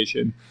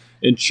situation.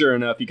 And sure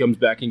enough, he comes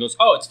back and goes,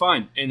 "Oh, it's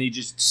fine." And he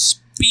just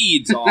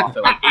speeds off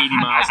at like 80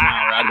 miles an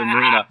hour out of the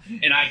marina.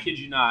 And I kid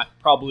you not,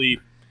 probably,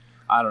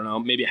 I don't know,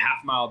 maybe a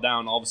half mile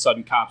down, all of a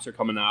sudden cops are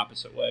coming the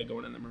opposite way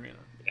going in the marina.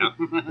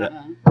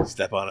 Yeah.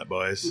 Step on it,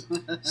 boys.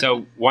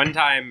 So one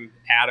time,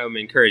 Adam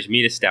encouraged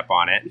me to step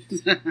on it.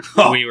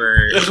 Oh, We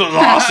were this was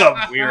awesome.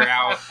 we were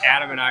out.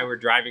 Adam and I were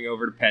driving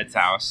over to Pet's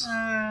house,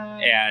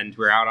 and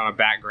we're out on a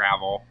back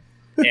gravel.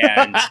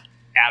 And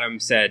Adam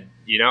said,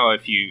 "You know,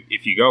 if you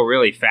go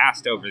really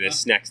fast over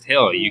this next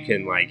hill, you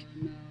can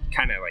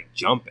kind of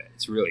jump it.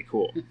 It's really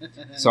cool."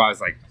 So I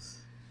was like,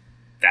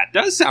 "That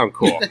does sound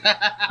cool."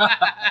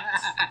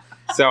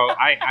 So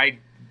I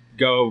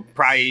go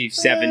probably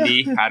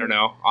 70, I don't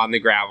know, on the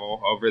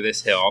gravel over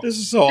this hill. This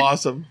is so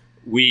awesome.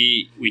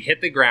 We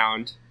hit the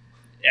ground.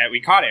 We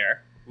caught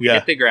air. We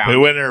hit the ground. We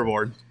went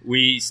airborne.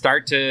 We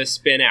start to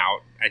spin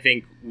out. I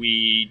think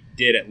we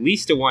did at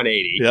least a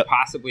 180, Yep.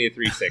 possibly a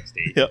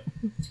 360. Yep.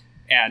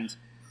 And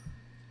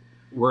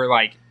we're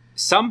like,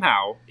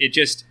 somehow it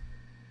just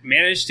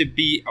managed to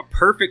be a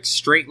perfect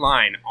straight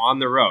line on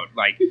the road.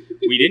 Like,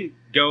 we didn't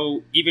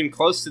go even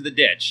close to the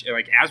ditch.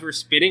 Like, as we're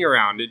spinning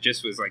around, it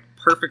just was like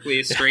perfectly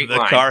a straight The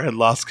line. car had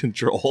lost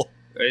control.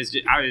 It was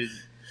just,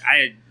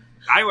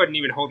 I wasn't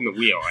even holding the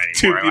wheel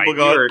Two anymore. people we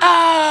going, were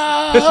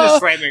 "Ah!" just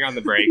slamming on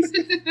the brakes.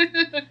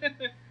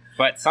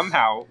 But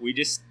somehow we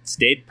just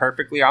stayed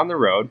perfectly on the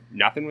road.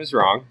 Nothing was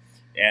wrong.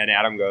 And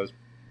Adam goes,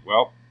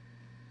 "Well,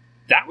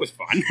 that was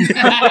fun."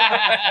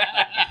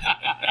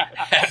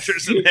 After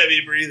some heavy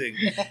breathing.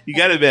 You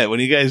got to admit, when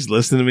you guys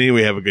listen to me,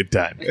 we have a good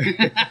time.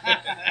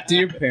 Do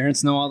your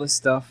parents know all this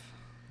stuff?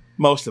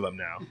 Most of them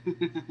now.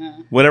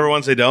 Whatever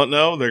ones they don't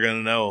know, they're going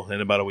to know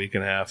in about a week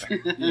and a half.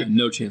 Yeah,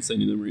 no chance they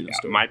knew the marina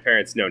story. My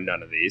parents know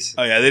none of these.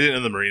 Oh, yeah, they didn't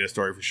know the marina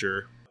story for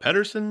sure.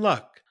 Pedersen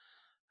Luck.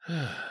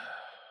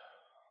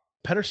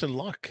 Pedersen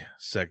Luck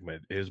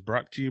segment is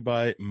brought to you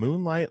by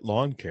Moonlight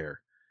Lawn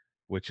Care,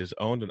 which is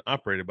owned and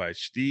operated by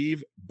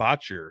Steve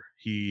Botcher.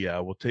 He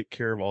will take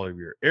care of all of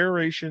your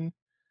aeration,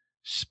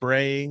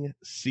 spraying,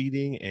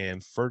 seeding,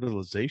 and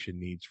fertilization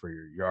needs for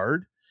your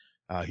yard.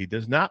 He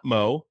does not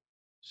mow,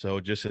 so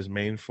just his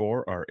main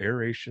four are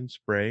aeration,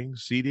 spraying,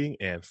 seeding,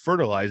 and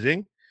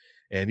fertilizing.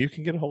 And you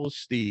can get a hold of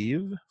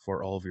Steve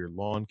for all of your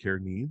lawn care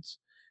needs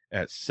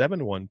at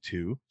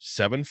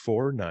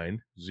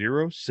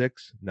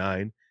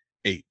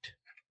 712-749-0698.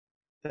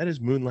 That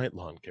is Moonlight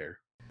Lawn Care.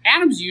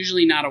 Adam's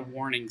usually not a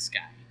warnings guy.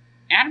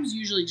 Adam's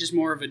usually just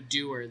more of a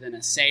doer than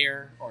a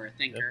sayer or a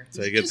thinker.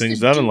 So you He's get just things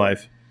a done in doer.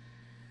 life.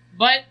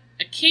 But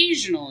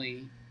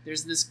occasionally,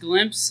 there's this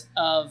glimpse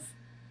of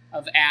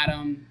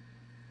Adam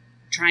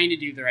trying to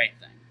do the right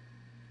thing.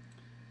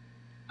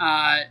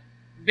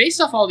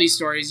 based off all these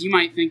stories, you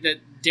might think that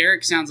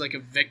Derek sounds like a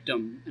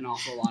victim an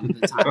awful lot of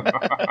the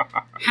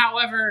time.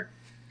 However,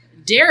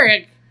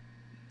 Derek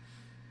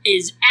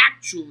is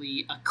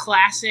actually a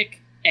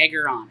classic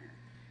egger honor.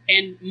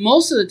 And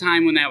most of the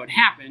time when that would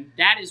happen,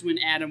 that is when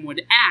Adam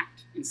would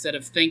act instead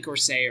of think or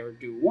say or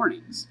do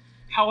warnings.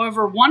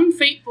 However, one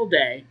fateful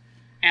day,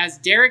 as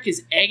Derek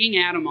is egging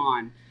Adam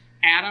on,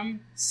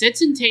 Adam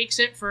sits and takes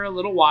it for a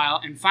little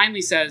while and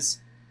finally says,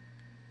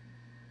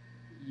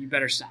 "You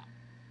better stop.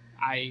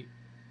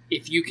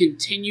 If you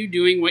continue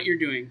doing what you're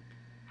doing,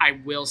 I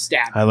will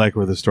stab you. I like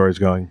where the story's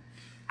going.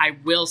 I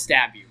will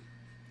stab you."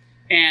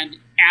 And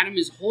Adam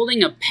is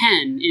holding a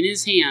pen in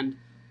his hand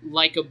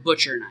like a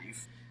butcher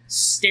knife,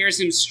 stares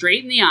him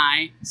straight in the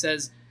eye,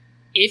 says,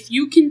 "If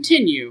you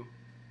continue,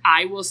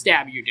 I will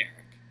stab you,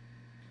 Derek."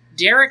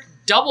 Derek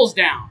doubles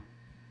down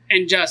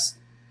and just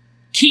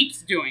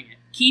keeps doing it,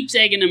 keeps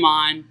egging him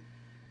on,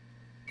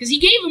 because he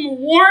gave him a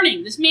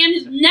warning. This man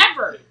has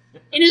never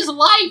in his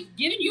life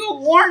given you a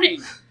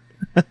warning.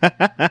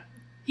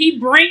 He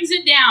brings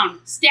it down,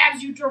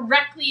 stabs you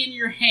directly in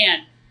your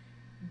hand.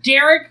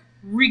 Derek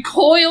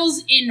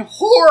recoils in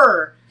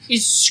horror,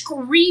 is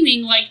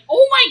screaming like,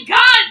 "Oh my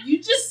God, you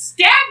just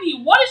stabbed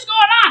me. What is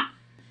going on?"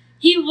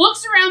 He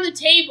looks around the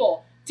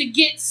table to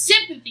get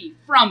sympathy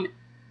from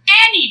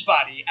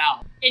anybody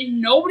else, and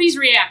nobody's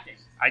reacting.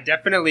 I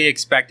definitely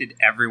expected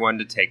everyone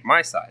to take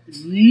my side.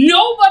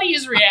 Nobody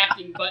is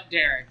reacting but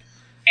Derek.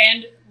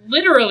 And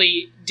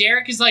literally,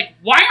 Derek is like,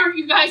 "Why aren't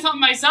you guys on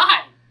my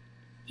side?"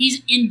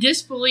 He's in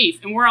disbelief,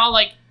 and we're all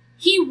like,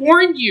 "He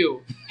warned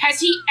you. Has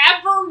he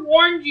ever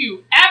warned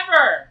you?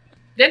 Ever?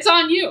 That's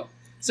on you."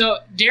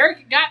 So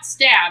Derek got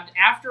stabbed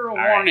after a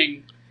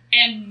warning,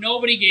 and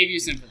nobody gave you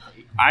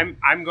sympathy.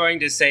 I'm going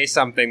to say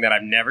something that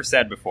I've never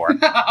said before.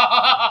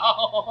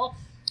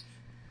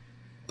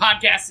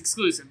 Podcast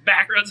exclusive,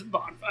 Backroads and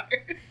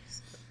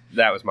Bonfires.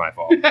 That was my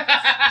fault.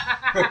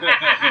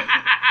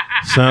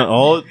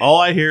 So all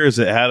I hear is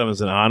that Adam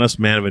is an honest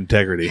man of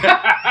integrity.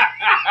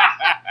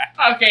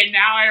 Okay,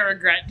 now I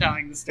regret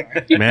telling the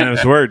story. Man of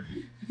his word.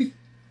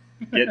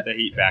 Get the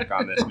heat back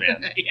on this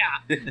man. Yeah,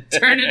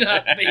 turn it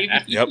up, baby.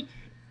 Yep.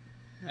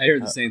 I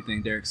heard the same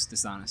thing. Derek's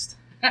dishonest.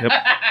 Yep.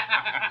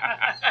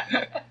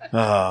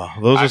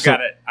 Those are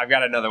I've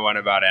got another one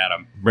about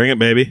Adam. Bring it,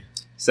 baby.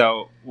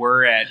 So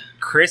we're at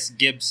Chris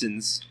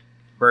Gibson's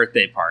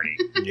birthday party.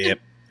 Yep.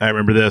 I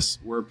remember this.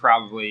 We're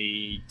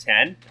probably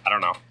 10. I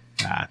don't know.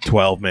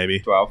 12 maybe.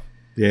 12.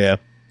 Yeah.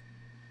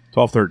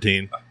 12,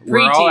 13.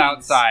 We're all Preteens.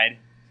 outside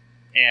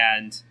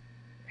and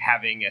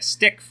having a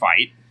stick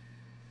fight.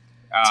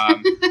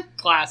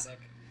 Classic.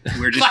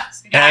 We're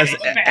just Classic.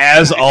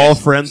 As all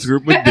friends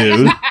group would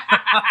do.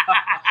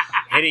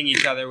 hitting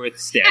each other with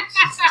sticks.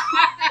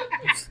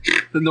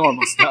 The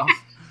normal stuff.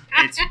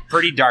 It's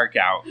pretty dark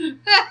out.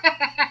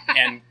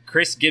 And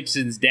Chris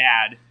Gibson's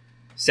dad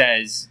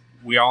says,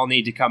 "We all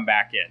need to come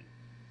back in."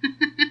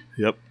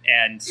 Yep.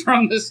 And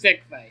From the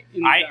stick fight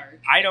in the dark.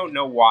 I don't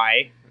know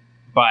why,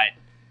 but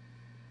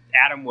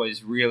Adam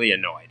was really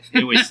annoyed.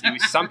 It was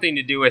something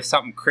to do with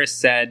something Chris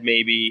said,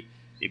 maybe.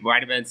 It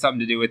might have been something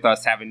to do with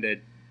us having to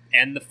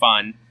end the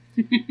fun.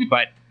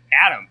 But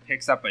Adam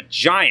picks up a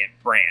giant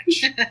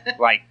branch.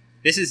 Like,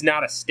 this is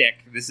not a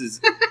stick. This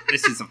is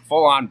a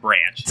full-on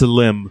branch. It's a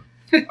limb.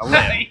 A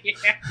limb.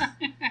 Yeah.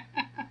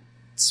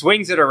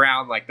 Swings it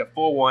around like the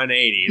full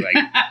 180. Like,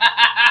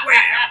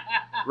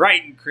 wham!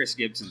 Right in Chris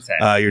Gibson's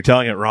head. You're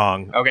telling it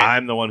wrong. Okay.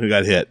 I'm the one who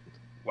got hit.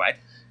 What?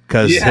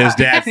 Because his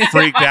dad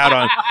freaked out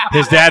on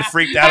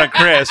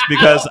Chris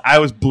because I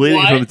was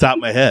bleeding from the top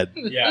of my head.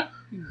 Yeah.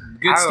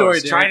 Good story,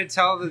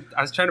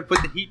 I was trying to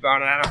put the heat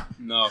on Adam.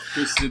 No,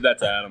 Chris did that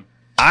to Adam.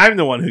 I'm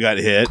the one who got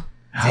hit.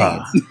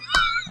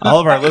 All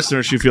of our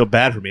listeners should feel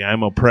bad for me.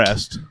 I'm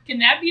oppressed. Can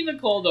that be the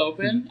cold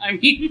open? I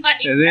mean,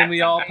 like, And then we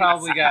all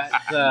probably got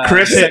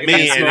Chris hit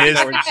me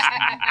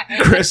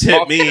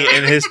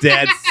and his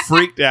dad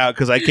freaked out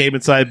because I came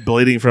inside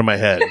bleeding from my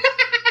head.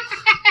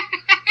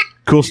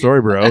 Cool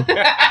story, bro.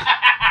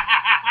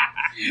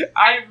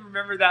 I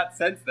remember that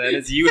since then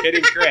as you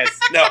hitting Chris.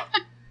 No.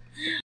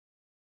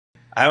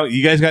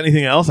 You guys got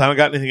anything else? I haven't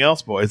got anything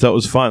else, boys. That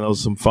was fun. That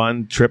was some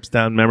fun trips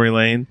down memory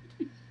lane.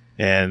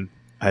 And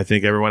I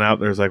think everyone out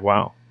there is like,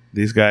 wow,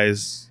 these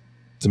guys,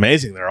 it's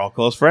amazing. They're all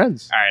close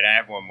friends. All right, I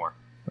have one more.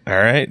 All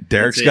right.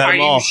 Derek's Are got are them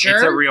you all. sure?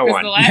 It's a real 'Cause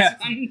one. The last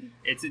one.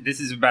 This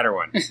is a better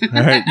one.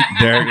 All right.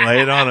 Derek,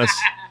 lay it on us.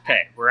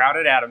 Okay, we're out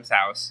at Adam's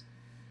house,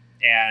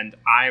 and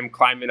I am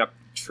climbing up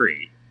the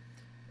tree.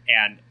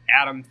 And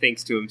Adam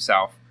thinks to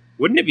himself,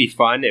 wouldn't it be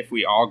fun if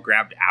we all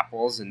grabbed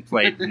apples and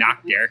played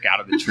knock Derek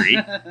out of the tree?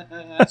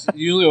 That's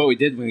usually what we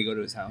did when we go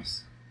to his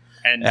house.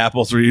 And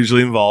Apples were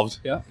usually involved.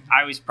 Yeah.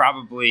 I was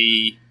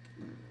probably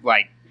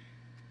like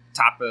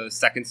top of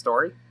second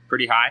story,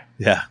 pretty high.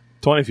 Yeah.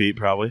 20 feet,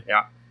 probably.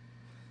 Yeah.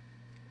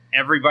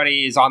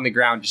 Everybody is on the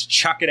ground just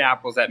chucking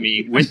apples at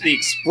me with the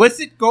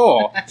explicit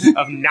goal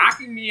of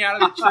knocking me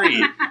out of the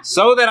tree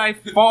so that I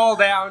fall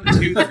down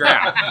to the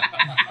ground.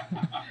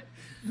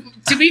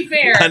 To be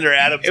fair, Under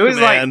Adam's It was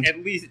command. like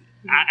at least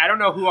I don't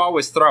know who all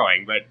was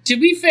throwing, but to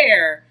be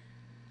fair,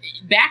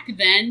 back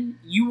then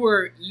you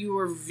were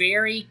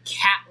very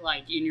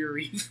cat-like in your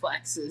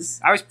reflexes.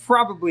 I was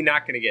probably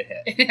not going to get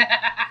hit.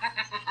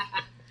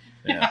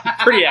 Yeah.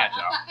 Pretty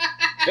agile.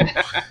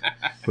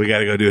 We got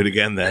to go do it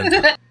again then.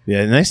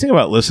 Yeah, the nice thing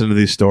about listening to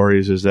these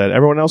stories is that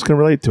everyone else can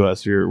relate to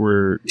us.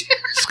 We're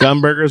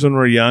scumburgers when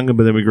we're young,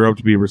 but then we grow up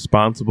to be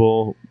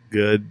responsible,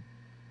 good,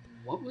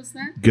 What was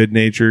that?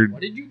 good-natured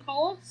What did you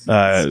call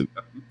us?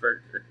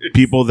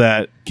 people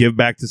that give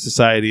back to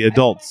society,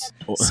 adults.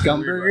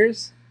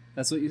 Scumburgers?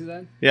 That's what you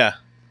said? Yeah.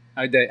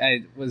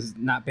 I was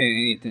not paying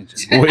any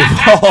attention.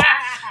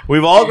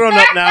 We've all grown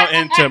up now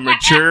into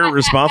mature,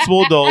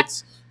 responsible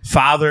adults,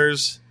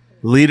 fathers,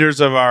 leaders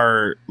of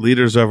our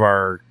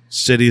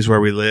cities where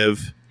we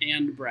live,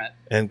 And Brett.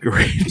 and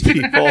great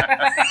people.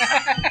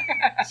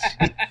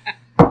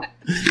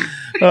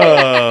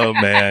 Oh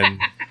man.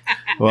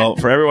 Well,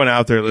 for everyone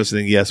out there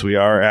listening, yes, we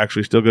are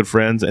actually still good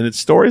friends, and it's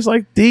stories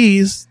like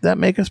these that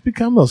make us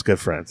become those good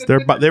friends.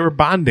 They were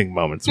bonding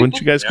moments. Wouldn't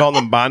you guys call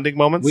them bonding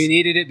moments? We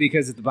needed it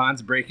because the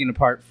bond's breaking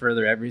apart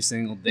further every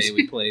single day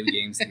we play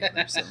games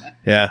together. So.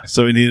 Yeah,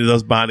 so we needed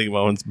those bonding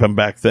moments from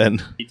back then.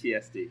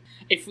 PTSD.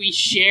 If we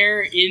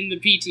share in the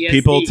PTSD,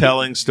 People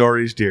telling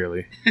stories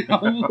dearly.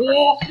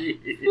 Whoa!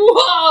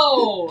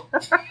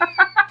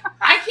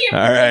 I can't.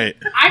 All right.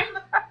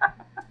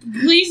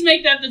 Please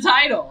make that the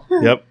title.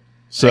 Yep.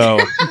 So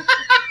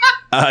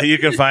you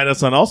can find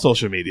us on all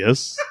social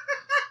medias.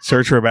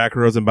 Search for Back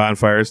Roads and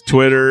Bonfires.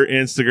 Twitter,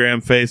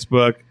 Instagram,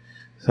 Facebook.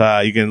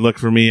 You can look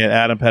for me at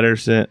Adam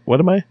Pedersen. What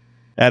am I?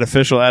 At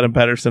official Adam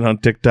Pedersen on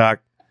TikTok,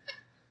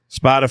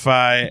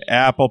 Spotify,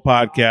 Apple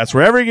Podcasts,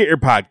 wherever you get your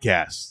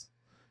podcasts.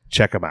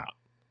 Check them out.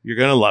 You're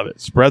going to love it.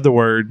 Spread the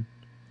word.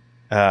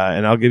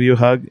 And I'll give you a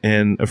hug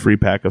and a free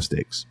pack of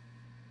steaks.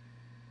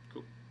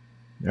 Cool.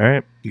 All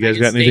right. You guys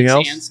Can I got get anything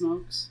steaks else? And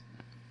smokes?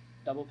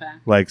 Double pack?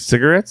 Like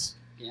cigarettes?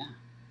 Yeah.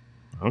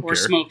 I don't Or care.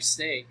 smoked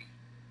steak.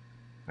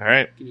 All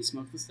right. Can you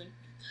smoke the steak?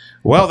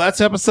 Well,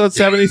 that's episode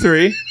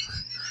 73.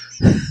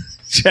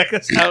 Check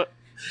us out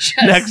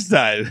next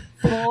time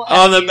Full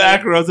on the FU.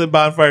 Back Roads and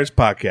Bonfires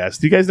podcast.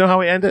 Do you guys know how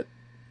we end it?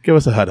 Give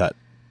us a hut hut.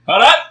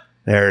 Hut hut!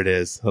 There it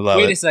is. I love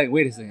Wait it. a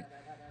second.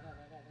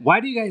 Why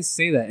do you guys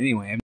say that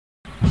anyway?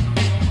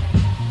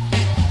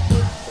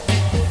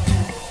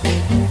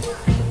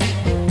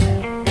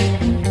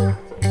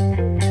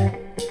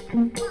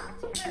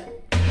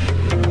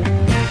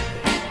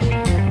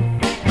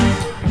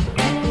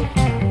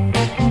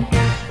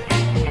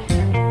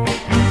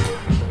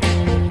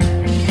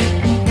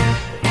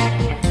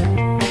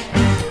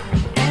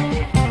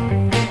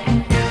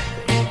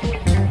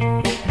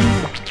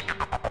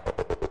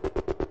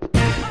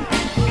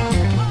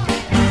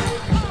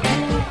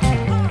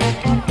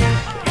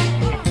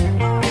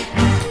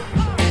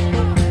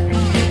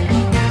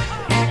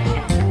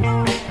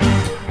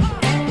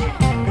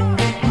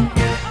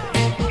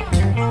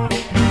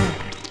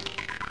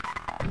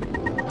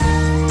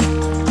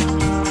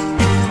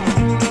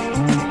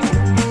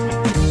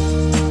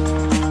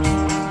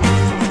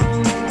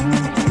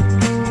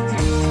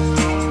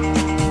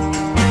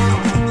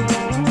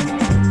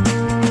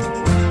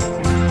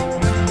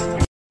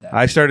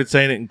 I started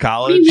saying it in What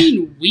college. do you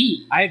mean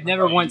we? I've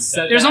never once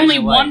said There's that only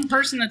in my life. one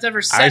person that's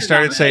ever said I it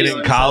started on saying it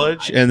radio. in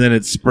college, and then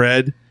it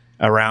spread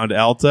around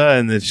Elta,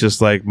 and it's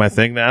just like my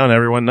thing now, and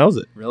everyone knows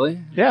it.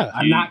 Really? Yeah.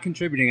 I'm not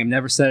contributing. I've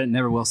never said it,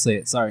 never will say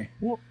it. Sorry.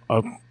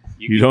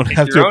 You don't can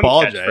have pick to your own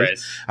apologize.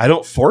 catchphrase. I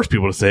don't force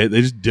people to say it.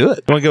 They just do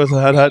it. You want to give us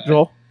a hut hut,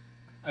 Joel?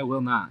 I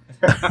will not.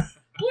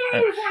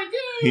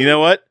 You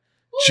know what?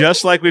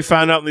 Just like we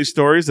found out in these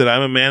stories that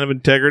I'm a man of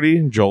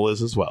integrity, Joel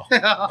is as well.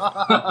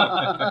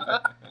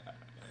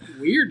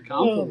 Weird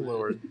compliment.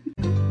 Lord.